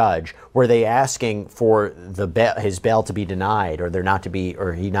the judge, were they asking for his bail to be denied,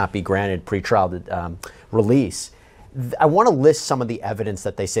 or he not be granted pretrial release? I want to list some of the evidence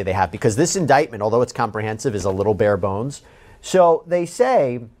that they say they have, because this indictment, although it's comprehensive, is a little bare bones. So they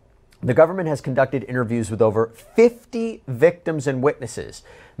say the government has conducted interviews with over 50 victims and witnesses,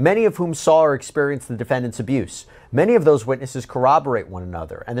 many of whom saw or experienced the defendant's abuse. Many of those witnesses corroborate one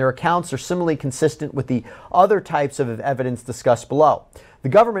another, and their accounts are similarly consistent with the other types of evidence discussed below. The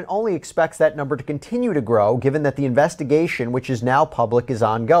government only expects that number to continue to grow, given that the investigation, which is now public, is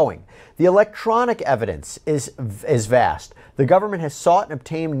ongoing. The electronic evidence is vast. The government has sought and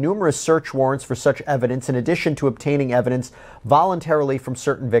obtained numerous search warrants for such evidence, in addition to obtaining evidence voluntarily from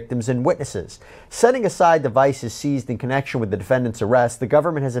certain victims and witnesses. Setting aside devices seized in connection with the defendant's arrest, the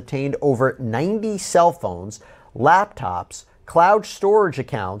government has obtained over 90 cell phones, laptops, cloud storage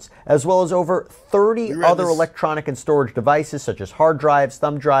accounts, as well as over 30 other electronic and storage devices such as hard drives,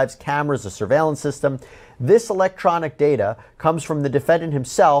 thumb drives, cameras, a surveillance system. This electronic data comes from the defendant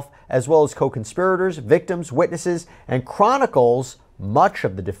himself, as well as co-conspirators, victims, witnesses, and chronicles much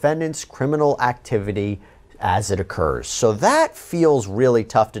of the defendant's criminal activity as it occurs. So that feels really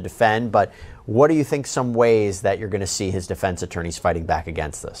tough to defend, but what do you think some ways that you're going to see his defense attorneys fighting back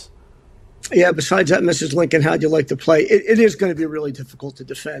against this? Yeah, besides that, Mrs. Lincoln, how'd you like to play? It is going to be really difficult to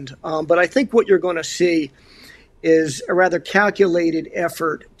defend. But I think what you're going to see is a rather calculated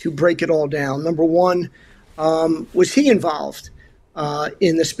effort to break it all down. Number one, was he involved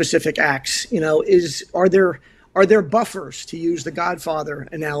in the specific acts? You know, are there buffers, to use the Godfather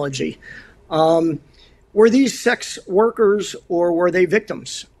analogy? Were these sex workers, or were they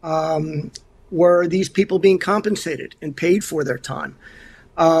victims? Were these people being compensated and paid for their time?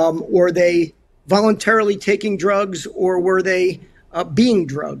 Were they voluntarily taking drugs, or were they being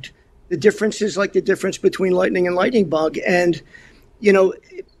drugged? The difference is like the difference between lightning and lightning bug. And, you know,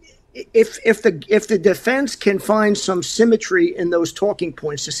 if the defense can find some symmetry in those talking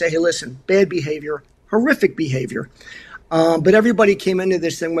points to say, hey, listen, bad behavior, horrific behavior, but everybody came into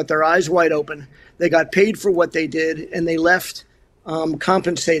this thing with their eyes wide open. They got paid for what they did, and they left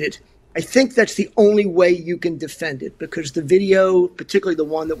compensated. I think that's the only way you can defend it, because the video, particularly the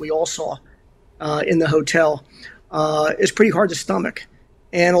one that we all saw in the hotel, is pretty hard to stomach.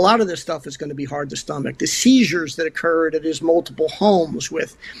 And a lot of this stuff is going to be hard to stomach. The seizures that occurred at his multiple homes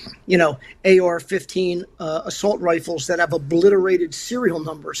with, you know, AR-15 assault rifles that have obliterated serial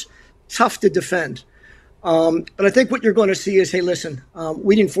numbers, tough to defend. But I think what you're going to see is, hey, listen,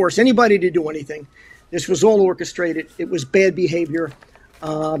 we didn't force anybody to do anything. This was all orchestrated. It was bad behavior.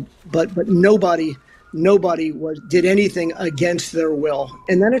 But nobody did anything against their will.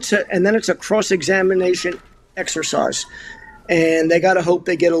 And then it's a cross-examination exercise. And they got to hope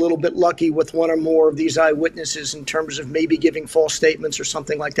they get a little bit lucky with one or more of these eyewitnesses in terms of maybe giving false statements or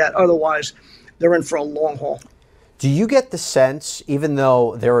something like that. Otherwise, they're in for a long haul. Do you get the sense, even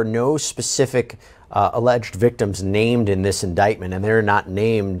though there are no specific alleged victims named in this indictment, and they're not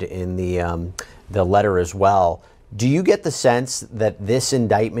named in the letter as well, do you get the sense that this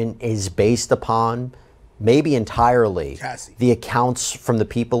indictment is based upon maybe entirely, the accounts from the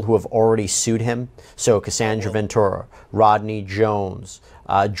people who have already sued him. So Cassandra Ventura, Rodney Jones,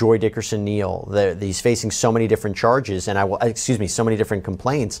 Joy Dickerson Neal. He's facing so many different charges, and so many different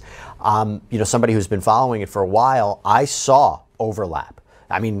complaints. Somebody who's been following it for a while, I saw overlap.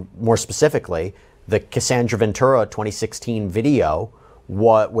 I mean, more specifically, the Cassandra Ventura 2016 video,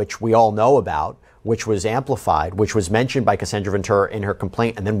 which we all know about, which was amplified, which was mentioned by Cassandra Ventura in her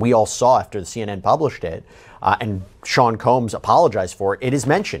complaint, and then we all saw after the CNN published it, and Sean Combs apologized for it. It is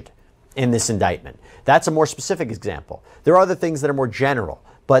mentioned in this indictment. That's a more specific example. There are other things that are more general,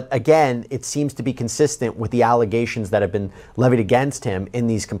 but again, it seems to be consistent with the allegations that have been levied against him in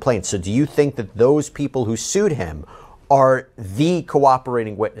these complaints. So do you think that those people who sued him are the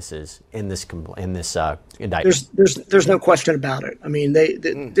cooperating witnesses in this indictment? There's no question about it. I mean,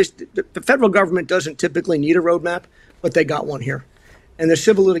 the federal government doesn't typically need a roadmap, but they got one here. And the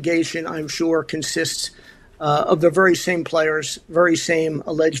civil litigation, I'm sure, consists of the very same players, very same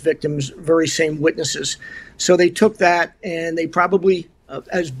alleged victims, very same witnesses. So they took that and they probably,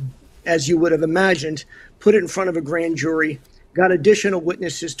 as you would have imagined, put it in front of a grand jury, got additional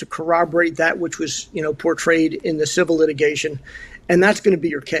witnesses to corroborate that which was, portrayed in the civil litigation. And that's going to be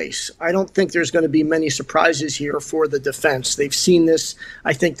your case. I don't think there's going to be many surprises here for the defense. They've seen this.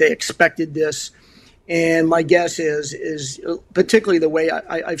 I think they expected this. And my guess is particularly the way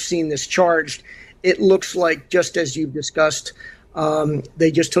I've seen this charged, it looks like, just as you've discussed, they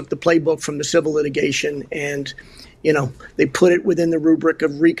just took the playbook from the civil litigation and, they put it within the rubric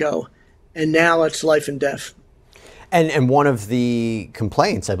of RICO. And now it's life and death. And one of the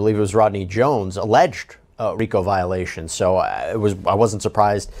complaints, I believe it was Rodney Jones, alleged RICO violation. So I wasn't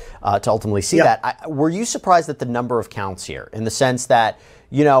surprised to ultimately see that. Were you surprised at the number of counts here, in the sense that,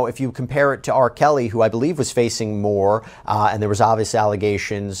 if you compare it to R. Kelly, who I believe was facing more, and there was obvious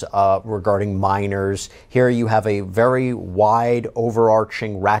allegations regarding minors. Here you have a very wide,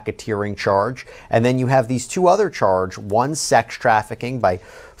 overarching racketeering charge. And then you have these two other charges, one sex trafficking by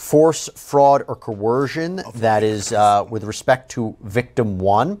force, fraud, or coercion, that is with respect to victim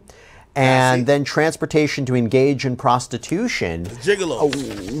one. And then transportation to engage in prostitution. Gigolo.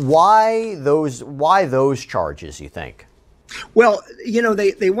 Why those charges, you think? Well,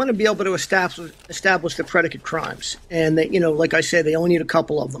 they want to be able to establish the predicate crimes. And, like I said, they only need a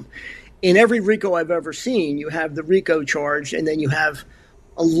couple of them. In every RICO I've ever seen, you have the RICO charge, and then you have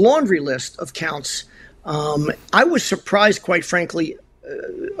a laundry list of counts. I was surprised, quite frankly,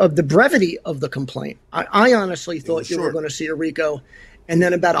 of the brevity of the complaint. I honestly thought you were going to see a RICO and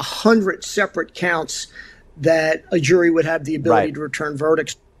then about 100 separate counts that a jury would have the ability to return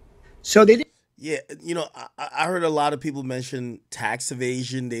verdicts. So they didn't. Yeah, I heard a lot of people mention tax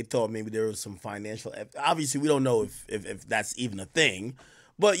evasion. They thought maybe there was some financial. Obviously, we don't know if that's even a thing.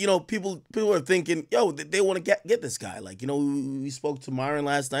 But, people are thinking, they want to get this guy. Like, we spoke to Myron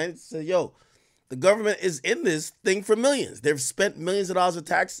last night and said, the government is in this thing for millions. They've spent millions of dollars of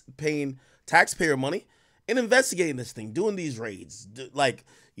taxpayer money in investigating this thing, doing these raids,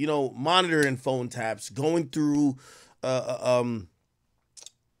 monitoring phone taps, going through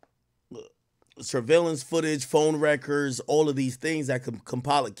surveillance footage, phone records, all of these things that could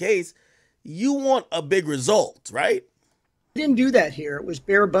compile a case. You want a big result, right? Didn't do that here. It was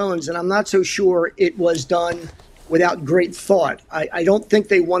bare bones, and I'm not so sure it was done without great thought. I don't think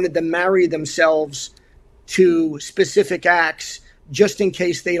they wanted to marry themselves to specific acts just in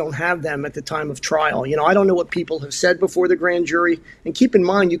case they don't have them at the time of trial. I don't know what people have said before the grand jury. And keep in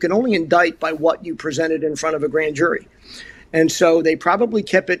mind, you can only indict by what you presented in front of a grand jury. And so they probably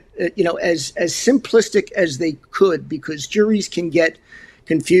kept it, as simplistic as they could, because juries can get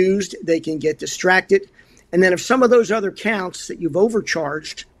confused, they can get distracted. And then if some of those other counts that you've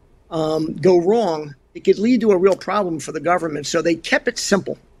overcharged go wrong, it could lead to a real problem for the government. So they kept it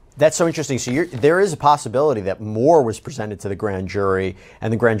simple. That's so interesting. So there is a possibility that more was presented to the grand jury,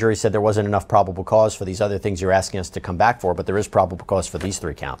 and the grand jury said there wasn't enough probable cause for these other things you're asking us to come back for, but there is probable cause for these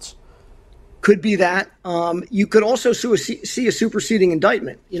 3 counts. Could be that. You could also see a superseding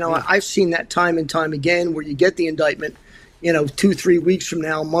indictment. I've seen that time and time again, where you get the indictment, 2-3 weeks from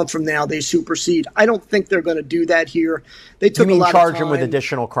now, a month from now, they supersede. I don't think they're going to do that here. They took a lot of time. Charge him with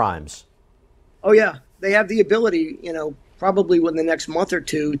additional crimes? Oh, yeah. They have the ability, probably within the next month or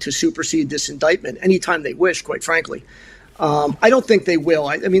two, to supersede this indictment anytime they wish, quite frankly. I don't think they will.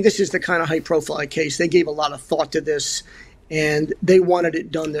 I mean, this is the kind of high-profile case. They gave a lot of thought to this, and they wanted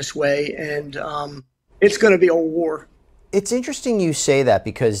it done this way, and it's going to be a war. It's interesting you say that,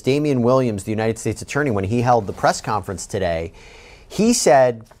 because Damian Williams, the United States Attorney, when he held the press conference today, he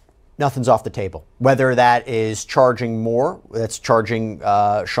said nothing's off the table. Whether that is charging more, that's charging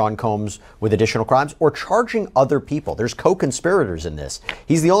Sean Combs with additional crimes, or charging other people. There's co-conspirators in this.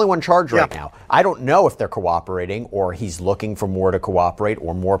 He's the only one charged right now. I don't know if they're cooperating or he's looking for more to cooperate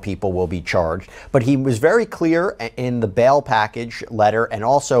or more people will be charged. But he was very clear in the bail package letter and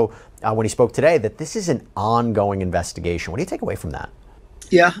also when he spoke today that this is an ongoing investigation. What do you take away from that?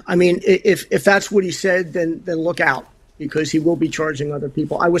 Yeah, I mean, if that's what he said, then look out, because he will be charging other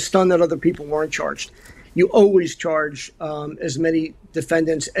people. I was stunned that other people weren't charged. You always charge as many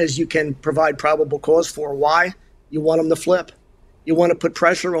defendants as you can provide probable cause for. Why? You want them to flip. You want to put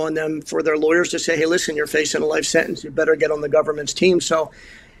pressure on them for their lawyers to say, hey, listen, you're facing a life sentence. You better get on the government's team. So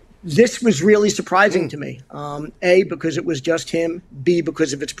this was really surprising to me. A, because it was just him. B,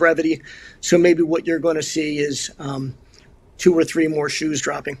 because of its brevity. So maybe what you're going to see is 2 or 3 more shoes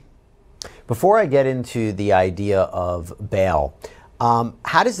dropping. Before I get into the idea of bail,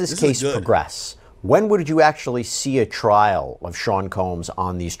 how does this case progress? When would you actually see a trial of Sean Combs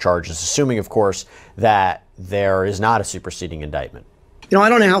on these charges, assuming, of course, that there is not a superseding indictment? You know, I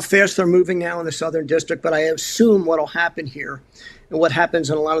don't know how fast they're moving now in the Southern District, but I assume what will happen here, and what happens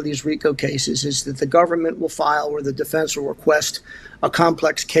in a lot of these RICO cases, is that the government will file or the defense will request a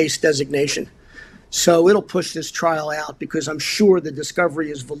complex case designation. So it'll push this trial out because I'm sure the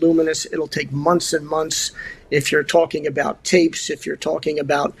discovery is voluminous. It'll take months and months. If you're talking about tapes, if you're talking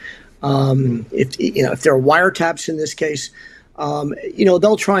about if there are wiretaps in this case,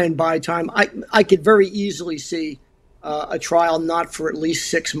 they'll try and buy time. I could very easily see a trial not for at least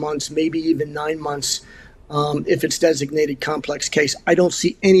 6 months, maybe even 9 months, if it's designated complex case. I don't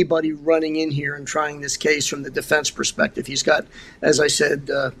see anybody running in here and trying this case from the defense perspective. He's got, as I said,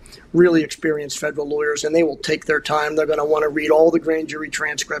 really experienced federal lawyers, and they will take their time. They're going to want to read all the grand jury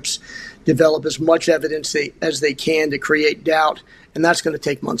transcripts, develop as much evidence as they can to create doubt, and that's going to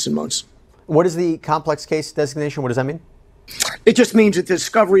take months and months. What is the complex case designation? What does that mean? It just means that the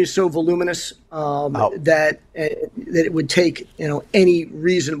discovery is so voluminous that it would take any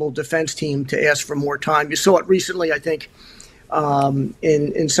reasonable defense team to ask for more time. You saw it recently, I think,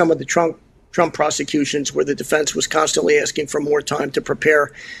 in some of the Trump prosecutions where the defense was constantly asking for more time to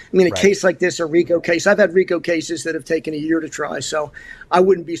prepare. I mean, a case like this, a RICO case, I've had RICO cases that have taken a year to try, so I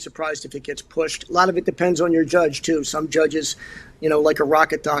wouldn't be surprised if it gets pushed. A lot of it depends on your judge, too. Some judges, like a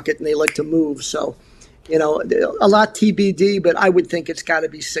rocket docket, and they like to move, so a lot TBD, but I would think it's got to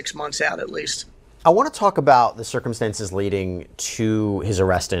be 6 months out at least. I want to talk about the circumstances leading to his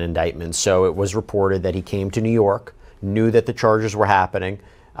arrest and indictment. So it was reported that he came to New York, knew that the charges were happening.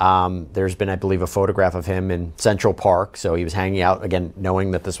 There's been, I believe, a photograph of him in Central Park. So he was hanging out, again,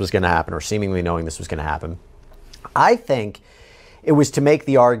 knowing that this was going to happen, or seemingly knowing this was going to happen. I think it was to make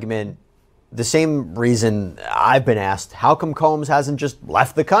the argument, the same reason I've been asked, how come Combs hasn't just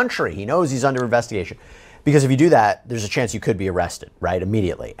left the country? He knows he's under investigation. Because if you do that, there's a chance you could be arrested, right,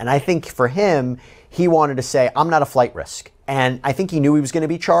 immediately. And I think for him, he wanted to say, I'm not a flight risk. And I think he knew he was going to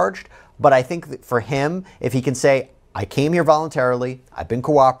be charged. But I think that for him, if he can say, I came here voluntarily, I've been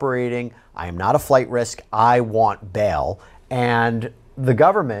cooperating, I am not a flight risk, I want bail. And the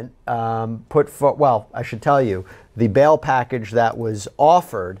government I should tell you, the bail package that was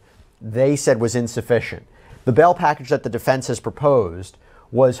offered, they said was insufficient. The bail package that the defense has proposed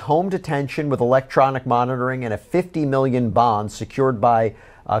was home detention with electronic monitoring and a $50 million bond secured by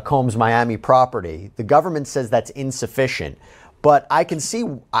Combs' Miami property. The government says that's insufficient. But I can see,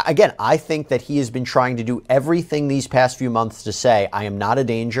 again, I think that he has been trying to do everything these past few months to say, I am not a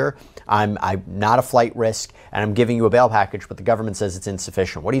danger, I'm not a flight risk, and I'm giving you a bail package, but the government says it's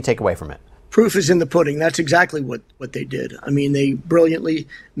insufficient. What do you take away from it? Proof is in the pudding. That's exactly what they did. I mean, they brilliantly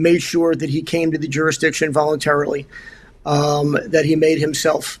made sure that he came to the jurisdiction voluntarily, that he made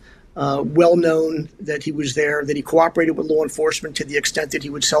himself well known, that he was there, that he cooperated with law enforcement to the extent that he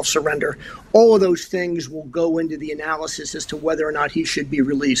would self-surrender. All of those things will go into the analysis as to whether or not he should be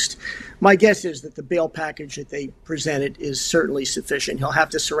released. My guess is that the bail package that they presented is certainly sufficient. He'll have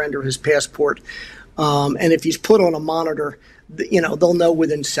to surrender his passport. And if he's put on a monitor, they'll know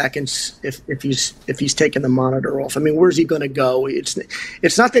within seconds if he's taken the monitor off. I mean, where's he going to go?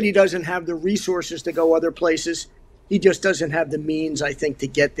 It's not that he doesn't have the resources to go other places. He just doesn't have the means, I think, to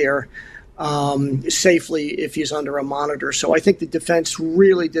get there safely if he's under a monitor. So I think the defense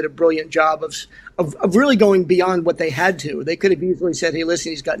really did a brilliant job of really going beyond what they had to. They could have easily said, hey,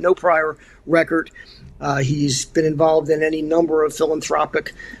 listen, he's got no prior record. He's been involved in any number of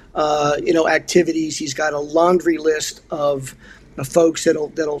philanthropic activities. He's got a laundry list of folks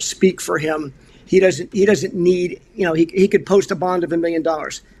that'll speak for him. He doesn't need, he could post a bond of $1 million.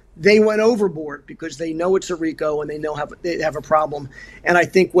 They went overboard because they know it's a RICO and they know they have a problem. And I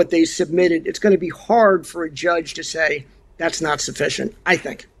think what they submitted, it's going to be hard for a judge to say that's not sufficient, I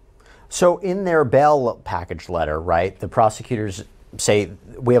think. So in their bail package letter, right, the prosecutors say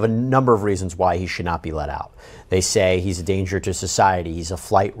we have a number of reasons why he should not be let out. They say he's a danger to society, he's a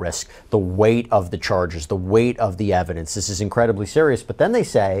flight risk, the weight of the charges, the weight of the evidence. This is incredibly serious. But then they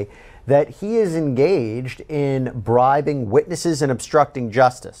say that he is engaged in bribing witnesses and obstructing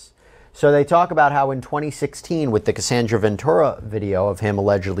justice. So they talk about how in 2016, with the Cassandra Ventura video of him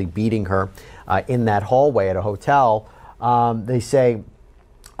allegedly beating her in that hallway at a hotel, they say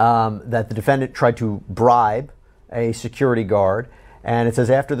that the defendant tried to bribe a security guard. And it says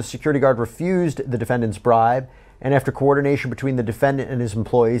after the security guard refused the defendant's bribe, and after coordination between the defendant and his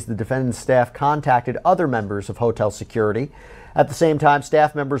employees, the defendant's staff contacted other members of hotel security. At the same time,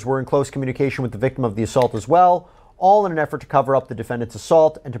 staff members were in close communication with the victim of the assault as well, all in an effort to cover up the defendant's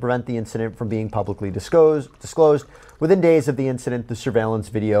assault and to prevent the incident from being publicly disclosed. Within days of the incident, the surveillance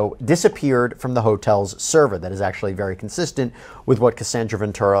video disappeared from the hotel's server. That is actually very consistent with what Cassandra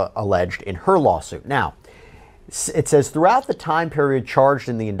Ventura alleged in her lawsuit. Now, it says throughout the time period charged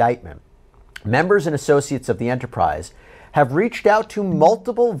in the indictment, members and associates of the enterprise have reached out to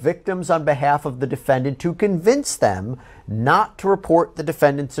multiple victims on behalf of the defendant to convince them not to report the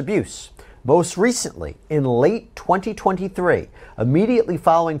defendant's abuse. Most recently, in late 2023, immediately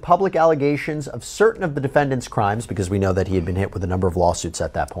following public allegations of certain of the defendant's crimes, because we know that he had been hit with a number of lawsuits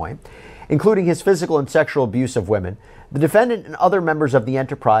at that point, including his physical and sexual abuse of women, the defendant and other members of the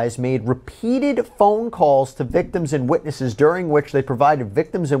enterprise made repeated phone calls to victims and witnesses during which they provided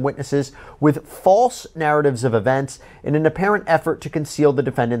victims and witnesses with false narratives of events in an apparent effort to conceal the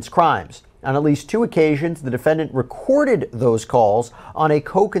defendant's crimes. On at least 2 occasions, the defendant recorded those calls on a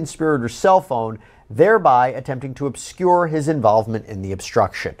co-conspirator's cell phone, thereby attempting to obscure his involvement in the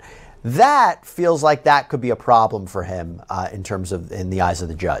obstruction. That feels like that could be a problem for him in the eyes of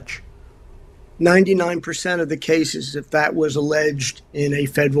the judge. 99% of the cases, if that was alleged in a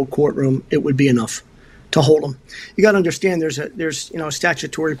federal courtroom, it would be enough to hold him. You got to understand there's a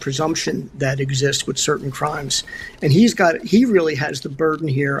statutory presumption that exists with certain crimes, and he really has the burden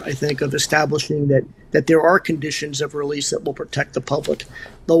here, I think, of establishing that there are conditions of release that will protect the public.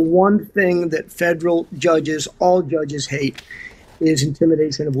 The one thing that federal judges, all judges, hate is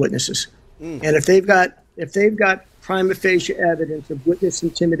intimidation of witnesses. And if they've got prima facie evidence of witness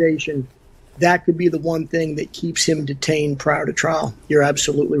intimidation, that could be the one thing that keeps him detained prior to trial. You're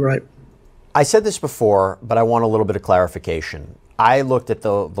absolutely right. I said this before, but I want a little bit of clarification. I looked at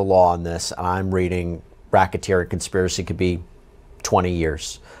the law on this, and I'm reading racketeering conspiracy could be 20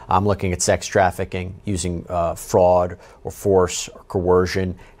 years. I'm looking at sex trafficking using fraud or force or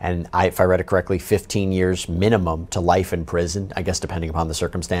coercion, and if I read it correctly, 15 years minimum to life in prison, I guess depending upon the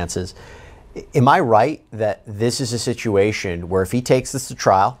circumstances. Am I right that this is a situation where if he takes this to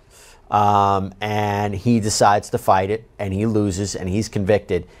trial, and he decides to fight it and he loses and he's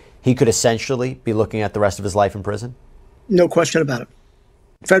convicted, he could essentially be looking at the rest of his life in prison? No question about it.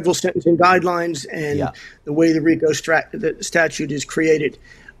 Federal sentencing guidelines and the way the RICO statute is created,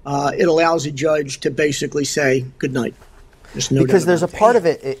 it allows a judge to basically say good night. Because there's a part of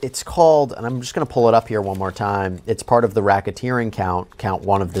it, it's called, and I'm just going to pull it up here one more time. It's part of the racketeering count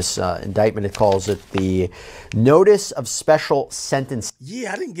 1 of this indictment. It calls it the Notice of Special Sentence.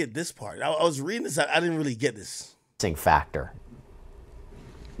 Yeah, I didn't get this part. I was reading this. I didn't really get this. Factor.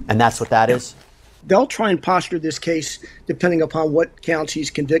 And that's what that is? They'll try and posture this case, depending upon what counts he's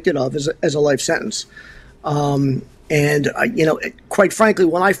convicted of, as a life sentence. Quite frankly,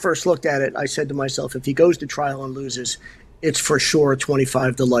 when I first looked at it, I said to myself, if he goes to trial and loses, it's for sure a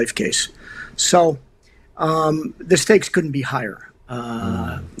 25 to life case. So the stakes couldn't be higher.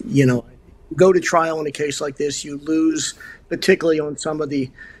 Go to trial in a case like this, you lose, particularly on some of these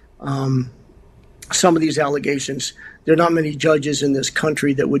allegations. There are not many judges in this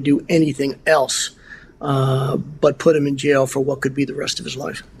country that would do anything else but put him in jail for what could be the rest of his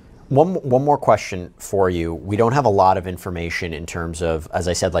life. One more question for you. We don't have a lot of information in terms of, as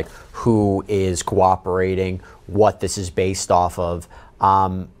I said, like who is cooperating, what this is based off of.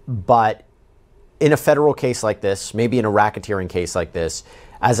 But in a federal case like this, maybe in a racketeering case like this,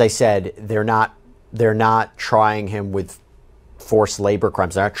 as I said, they're not trying him with forced labor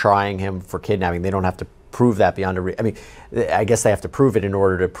crimes. They're not trying him for kidnapping. They don't have to prove that beyond I guess they have to prove it in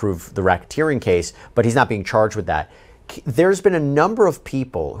order to prove the racketeering case, but he's not being charged with that. There's been a number of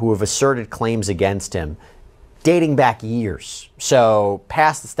people who have asserted claims against him dating back years, so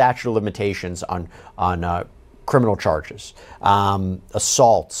past the statute of limitations on criminal charges,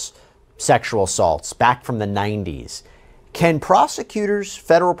 assaults, sexual assaults, back from the 90s. Can prosecutors,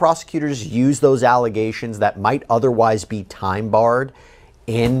 federal prosecutors, use those allegations that might otherwise be time barred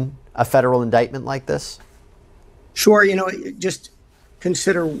in a federal indictment like this? Sure. Just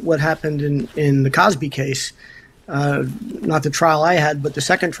consider what happened in the Cosby case. Not the trial I had, but the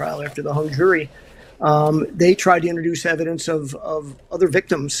second trial after the hung jury. They tried to introduce evidence of other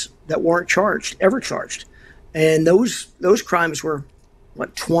victims that weren't ever charged. And those crimes were,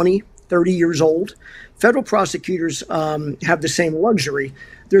 20, 30 years old. Federal prosecutors have the same luxury.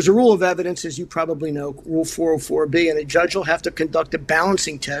 There's a rule of evidence, as you probably know, Rule 404B, and a judge will have to conduct a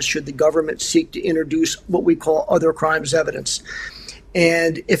balancing test should the government seek to introduce what we call other crimes evidence.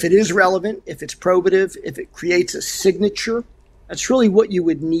 And if it is relevant, if it's probative, if it creates a signature, that's really what you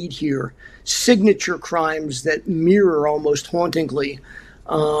would need here. Signature crimes that mirror almost hauntingly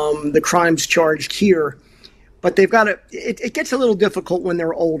the crimes charged here. But they've got to, it gets a little difficult when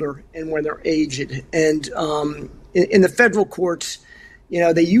they're older and when they're aged. And in the federal courts,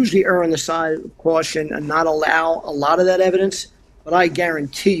 they usually err on the side of caution and not allow a lot of that evidence. But I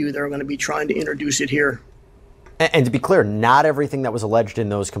guarantee you they're going to be trying to introduce it here. And to be clear, not everything that was alleged in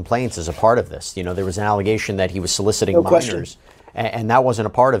those complaints is a part of this. There was an allegation that he was soliciting minors, and that wasn't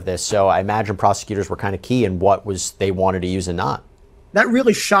a part of this. So I imagine prosecutors were kind of key in what they wanted to use and not. That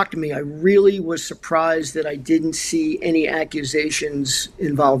really shocked me. I really was surprised that I didn't see any accusations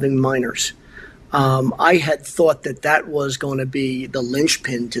involving minors. I had thought that was going to be the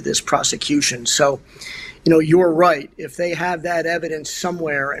linchpin to this prosecution. So, you're right. If they have that evidence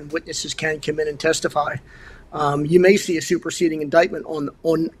somewhere and witnesses can come in and testify, you may see a superseding indictment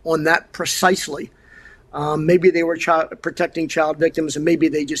on that precisely. Maybe they were protecting child victims, and maybe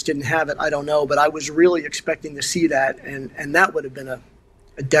they just didn't have it. I don't know, but I was really expecting to see that, and that would have been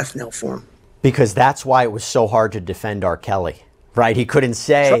a death knell for him. Because that's why it was so hard to defend R. Kelly, right? He couldn't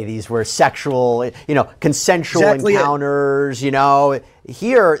say these were sexual, consensual encounters.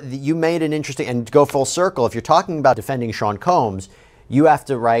 Here you made an interesting, and to go full circle, if you're talking about defending Sean Combs, you have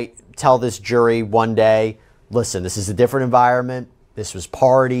to tell this jury one day, listen, this is a different environment. This was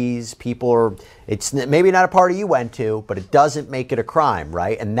parties. It's maybe not a party you went to, but it doesn't make it a crime,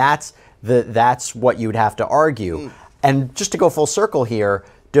 right? And that's what you would have to argue. And just to go full circle here,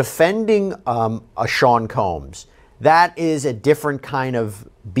 defending a Sean Combs, that is a different kind of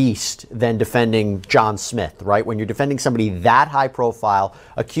beast than defending John Smith, right? When you're defending somebody that high profile,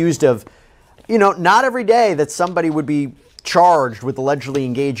 accused of, not every day that somebody would be charged with allegedly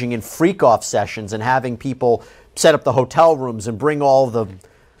engaging in freak-off sessions and having people set up the hotel rooms and bring all the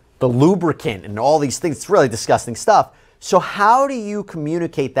lubricant and all these things. It's really disgusting stuff. So how do you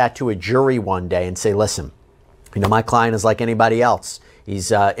communicate that to a jury one day and say, listen, my client is like anybody else.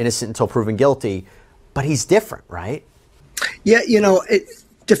 He's innocent until proven guilty, but he's different, right? Yeah,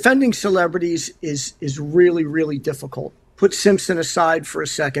 defending celebrities is really, really difficult. Put Simpson aside for a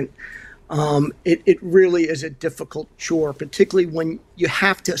second. It really is a difficult chore, particularly when you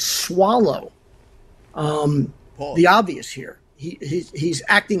have to swallow the obvious here. He's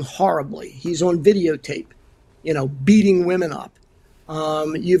acting horribly. He's on videotape, beating women up.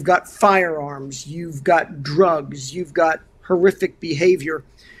 You've got firearms. You've got drugs. You've got horrific behavior.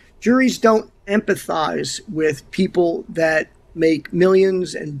 Juries don't empathize with people that make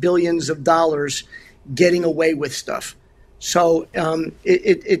millions and billions of dollars getting away with stuff. So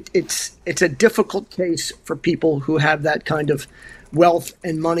it's a difficult case for people who have that kind of wealth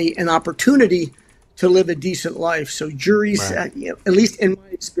and money and opportunity to live a decent life. So juries, at least in my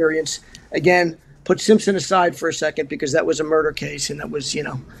experience, again, put Simpson aside for a second because that was a murder case and that was,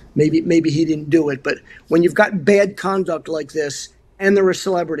 maybe he didn't do it. But when you've got bad conduct like this and they're a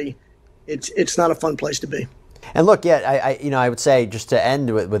celebrity, it's not a fun place to be. And look, I would say, just to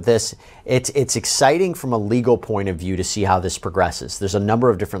end with this, it's exciting from a legal point of view to see how this progresses. There's a number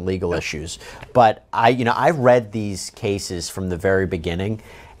of different legal issues, but I've read these cases from the very beginning,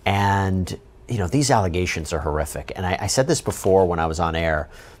 and these allegations are horrific. And I said this before when I was on air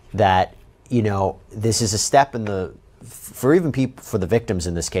that this is a step in the for the victims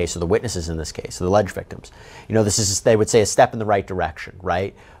in this case, or the witnesses in this case, or the alleged victims. This is, they would say, a step in the right direction,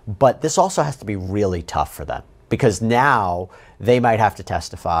 right? But this also has to be really tough for them, because now they might have to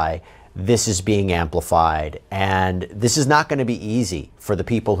testify. This is being amplified, and this is not going to be easy for the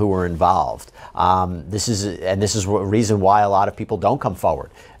people who are involved. This is a reason why a lot of people don't come forward.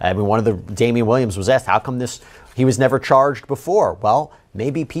 I mean, Damian Williams was asked, how come he was never charged before? Well,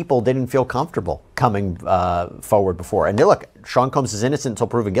 maybe people didn't feel comfortable coming forward before. And look, Sean Combs is innocent until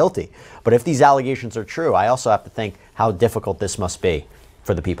proven guilty. But if these allegations are true, I also have to think how difficult this must be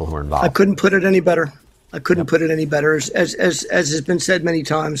for the people who are involved. I couldn't put it any better. Put it any better. As has been said many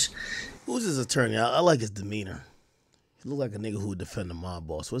times. Who's his attorney? I like his demeanor. He look like a nigga who would defend the mob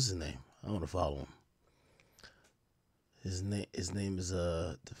boss. What's his name? I want to follow him. His name is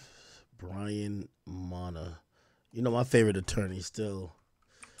Brian Mana. You know, my favorite attorney still,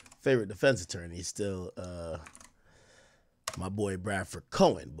 favorite defense attorney still my boy Bradford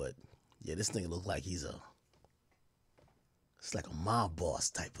Cohen. But yeah, this nigga look like it's like a mob boss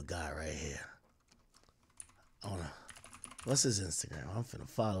type of guy right here. What's his Instagram? I'm finna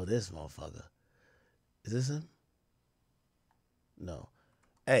follow this motherfucker. Is this him? No.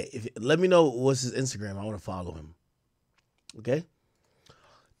 Hey, let me know what's his Instagram. I want to follow him. Okay?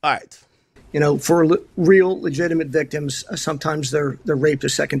 All right. You know, for real legitimate victims, sometimes they're raped a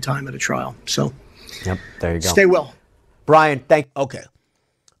second time at a trial. So, yep, there you go. Stay well. Brian, thank you. Okay.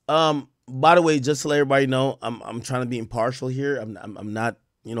 By the way, just to let everybody know, I'm trying to be impartial here. I'm not,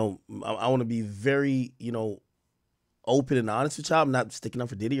 you know, I want to be very, you know, open and honest with y'all. I'm not sticking up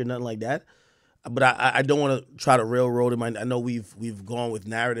for Diddy or nothing like that. But I don't want to try to railroad him. I know we've gone with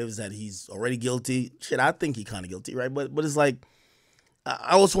narratives that he's already guilty. Shit, I think he's kind of guilty, right? But it's like,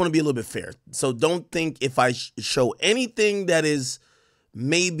 I also want to be a little bit fair. So don't think if I show anything that is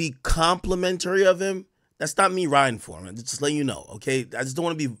maybe complimentary of him, that's not me riding for him. Just letting you know, okay? I just don't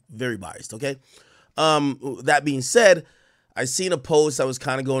want to be very biased, okay? That being said, I seen a post that was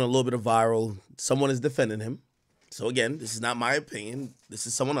kind of going a little bit of viral. Someone is defending him. So again, this is not my opinion. This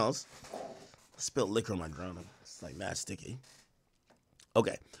is someone else. I spilled liquor on my ground. It's like mad sticky.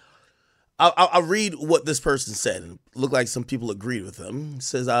 Okay. I'll read what this person said. And it looked like some people agreed with him. It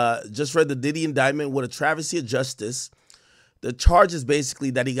says, just read the Diddy indictment. What a travesty of justice. The charge is basically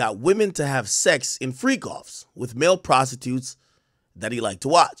that he got women to have sex in freak-offs with male prostitutes that he liked to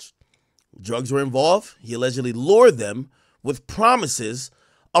watch. Drugs were involved. He allegedly lured them with promises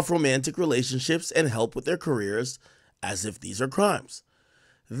of romantic relationships and help with their careers as if these are crimes.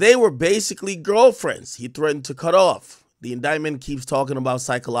 They were basically girlfriends he threatened to cut off. The indictment keeps talking about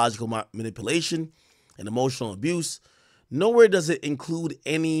psychological manipulation and emotional abuse. Nowhere does it include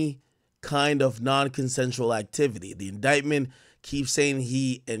any kind of non-consensual activity. The indictment keeps saying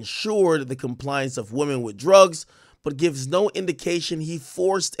he ensured the compliance of women with drugs, but gives no indication he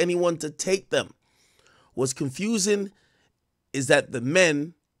forced anyone to take them. What's confusing is that the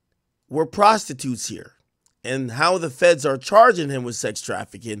men were prostitutes here, and how the feds are charging him with sex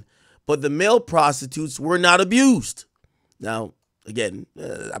trafficking, but the male prostitutes were not abused. Now, again,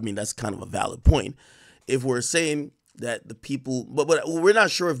 I mean, that's kind of a valid point. If we're saying that the people, but we're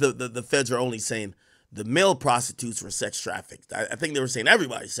not sure if the feds are only saying the male prostitutes were sex trafficked. I think they were saying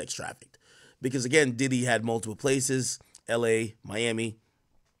everybody's sex trafficked. Because again, Diddy had multiple places, LA, Miami,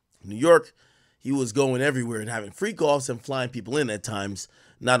 New York. He was going everywhere and having freak-offs and flying people in at times,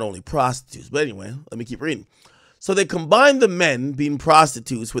 not only prostitutes. But anyway, let me keep reading. So they combined the men being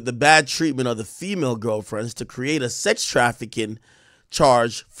prostitutes with the bad treatment of the female girlfriends to create a sex trafficking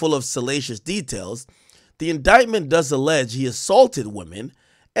charge full of salacious details. The indictment does allege he assaulted women,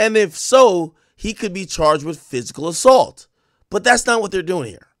 and if so, he could be charged with physical assault. But that's not what they're doing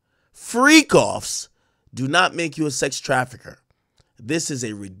here. Freak-offs do not make you a sex trafficker. This is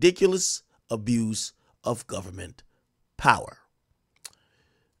a ridiculous abuse of government power.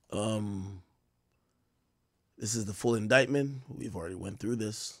 This is the full indictment. We've already went through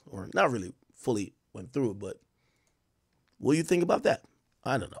this, or not really fully went through it, but what do you think about that?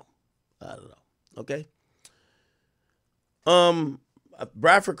 I don't know. Okay.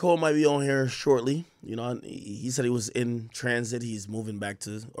 Bradford Cole might be on here shortly. You know, he said he was in transit. He's moving back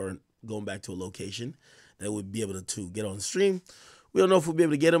to, or going back to a location that would be able to get on the stream. We don't know if we'll be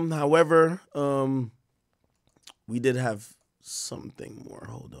able to get him. However, we did have something more.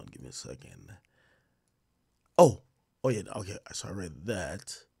 Hold on, give me a second. Oh yeah, okay, so I read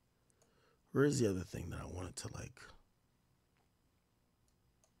that. Where's the other thing that I wanted to like?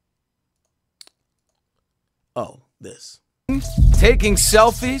 Oh, this. Taking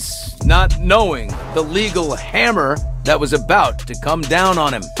selfies, not knowing the legal hammer that was about to come down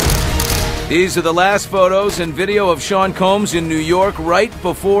on him. These are the last photos and video of Sean Combs in New York right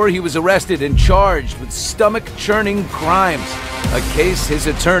before he was arrested and charged with stomach-churning crimes. A case his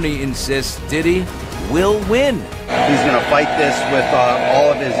attorney insists Diddy will win. He's going to fight this with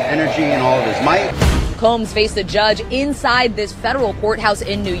all of his energy and all of his might. Combs faced a judge inside this federal courthouse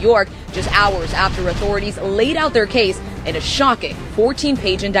in New York just hours after authorities laid out their case in a shocking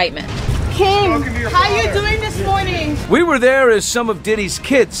 14-page indictment. Kim, how you doing this morning? We were there as some of Diddy's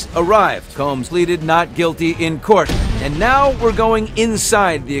kids arrived. Combs pleaded not guilty in court. And now we're going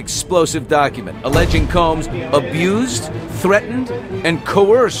inside the explosive document, alleging Combs abused, threatened, and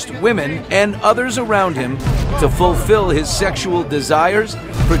coerced women and others around him to fulfill his sexual desires,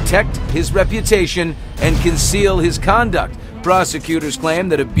 protect his reputation, and conceal his conduct. Prosecutors claim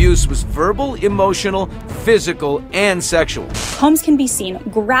that abuse was verbal, emotional, physical, and sexual. Combs can be seen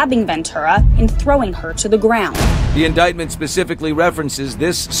grabbing Ventura and throwing her to the ground. The indictment specifically references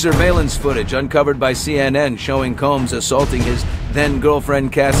this surveillance footage uncovered by CNN showing Combs assaulting his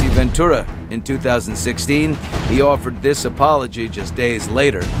then-girlfriend Cassie Ventura. In 2016, he offered this apology just days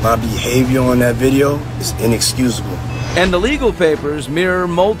later. My behavior on that video is inexcusable. And the legal papers mirror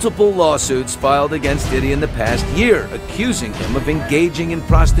multiple lawsuits filed against Diddy in the past year, accusing him of engaging in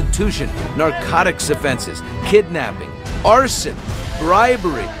prostitution, narcotics offenses, kidnapping, arson,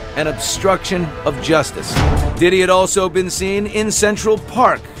 bribery, and obstruction of justice. Diddy had also been seen in Central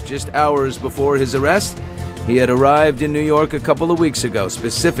Park just hours before his arrest. He had arrived in New York a couple of weeks ago,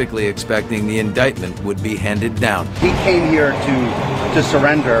 specifically expecting the indictment would be handed down. He came here to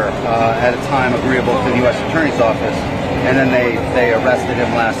surrender at a time agreeable to the U.S. Attorney's Office, and then they arrested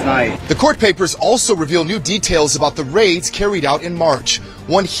him last night. The court papers also reveal new details about the raids carried out in March.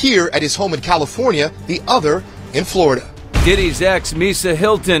 One here at his home in California, the other in Florida. Diddy's ex, Misa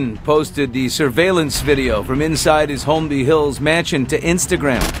Hilton, posted the surveillance video from inside his Holmby Hills mansion to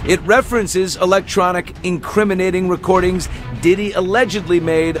Instagram. It references electronic incriminating recordings Diddy allegedly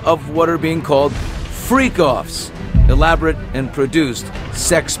made of what are being called freak-offs, elaborate and produced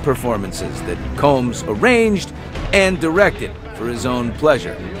sex performances that Combs arranged and directed for his own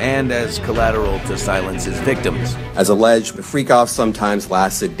pleasure and as collateral to silence his victims. As alleged, the freak-offs sometimes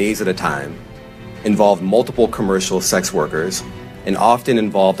lasted days at a time, involved multiple commercial sex workers, and often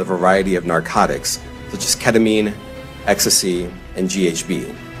involved a variety of narcotics, such as ketamine, ecstasy, and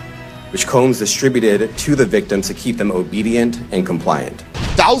GHB, which Combs distributed to the victims to keep them obedient and compliant.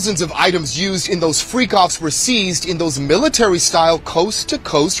 Thousands of items used in those freak-offs were seized in those military-style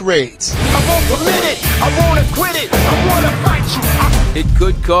coast-to-coast raids. I won't permit it! I won't quit it! I want to fight you! It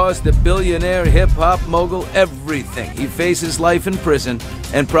could cost the billionaire hip-hop mogul everything. He faces life in prison,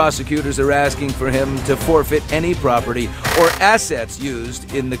 and prosecutors are asking for him to forfeit any property or assets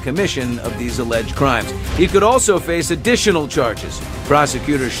used in the commission of these alleged crimes. He could also face additional charges.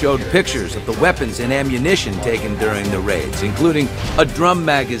 Prosecutors showed pictures of the weapons and ammunition taken during the raids, including a drum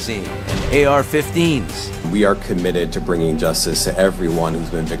magazine and AR-15s. We are committed to bringing justice to everyone who's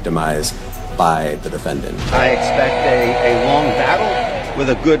been victimized by the defendant. I expect a long battle with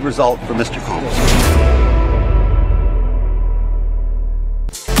a good result for Mr. Combs.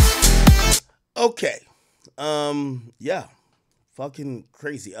 Okay. Yeah. Fucking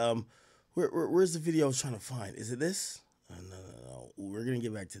crazy. Where's the video I was trying to find? Is it this? No. We're going to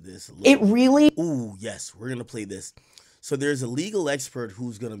get back to this a little. It really? Ooh, yes. We're going to play this. So there's a legal expert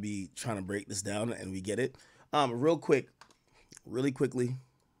who's going to be trying to break this down, and we get it. Really quickly.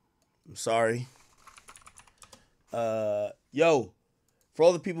 I'm sorry. Yo, for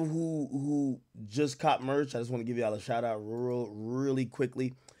all the people who just caught merch, I just want to give y'all a shout out really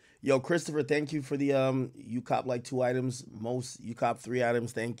quickly. Yo, Christopher, thank you for the you cop like 2 items. Most you cop 3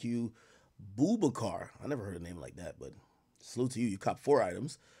 items. Thank you. Boubacar. I never heard a name like that, but salute to you. You cop 4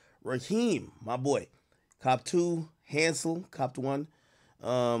 items. Raheem, my boy, cop 2. Hansel, copped 1.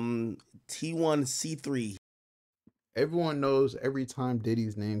 T1C3. Everyone knows every time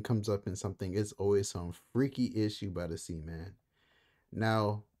Diddy's name comes up in something, it's always some freaky issue by the sea, man.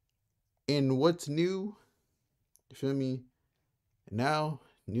 Now, in what's new, you feel me? Now,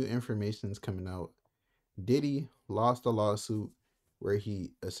 new information's coming out. Diddy lost a lawsuit where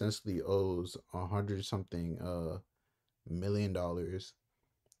he essentially owes $100-something million.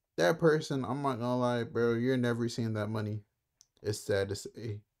 That person, I'm not gonna lie, bro, you're never seeing that money. It's sad to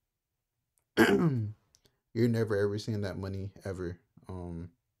say. You're never ever seeing that money ever.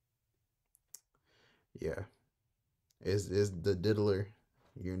 Yeah. Is the diddler.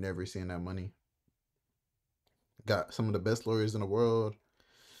 You're never seeing that money. Got some of the best lawyers in the world.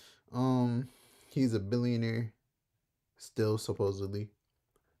 He's a billionaire. Still, supposedly.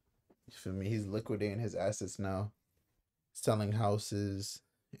 You feel me? He's liquidating his assets now. Selling houses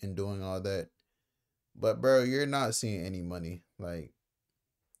and doing all that. But bro, you're not seeing any money. Like,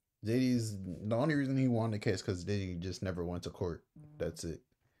 Diddy's, the only reason he won the case because Diddy just never went to court. That's it.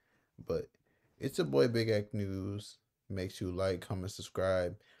 But it's your boy Big Act News. Make sure you like, comment,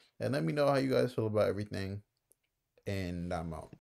 subscribe, and let me know how you guys feel about everything. And I'm out.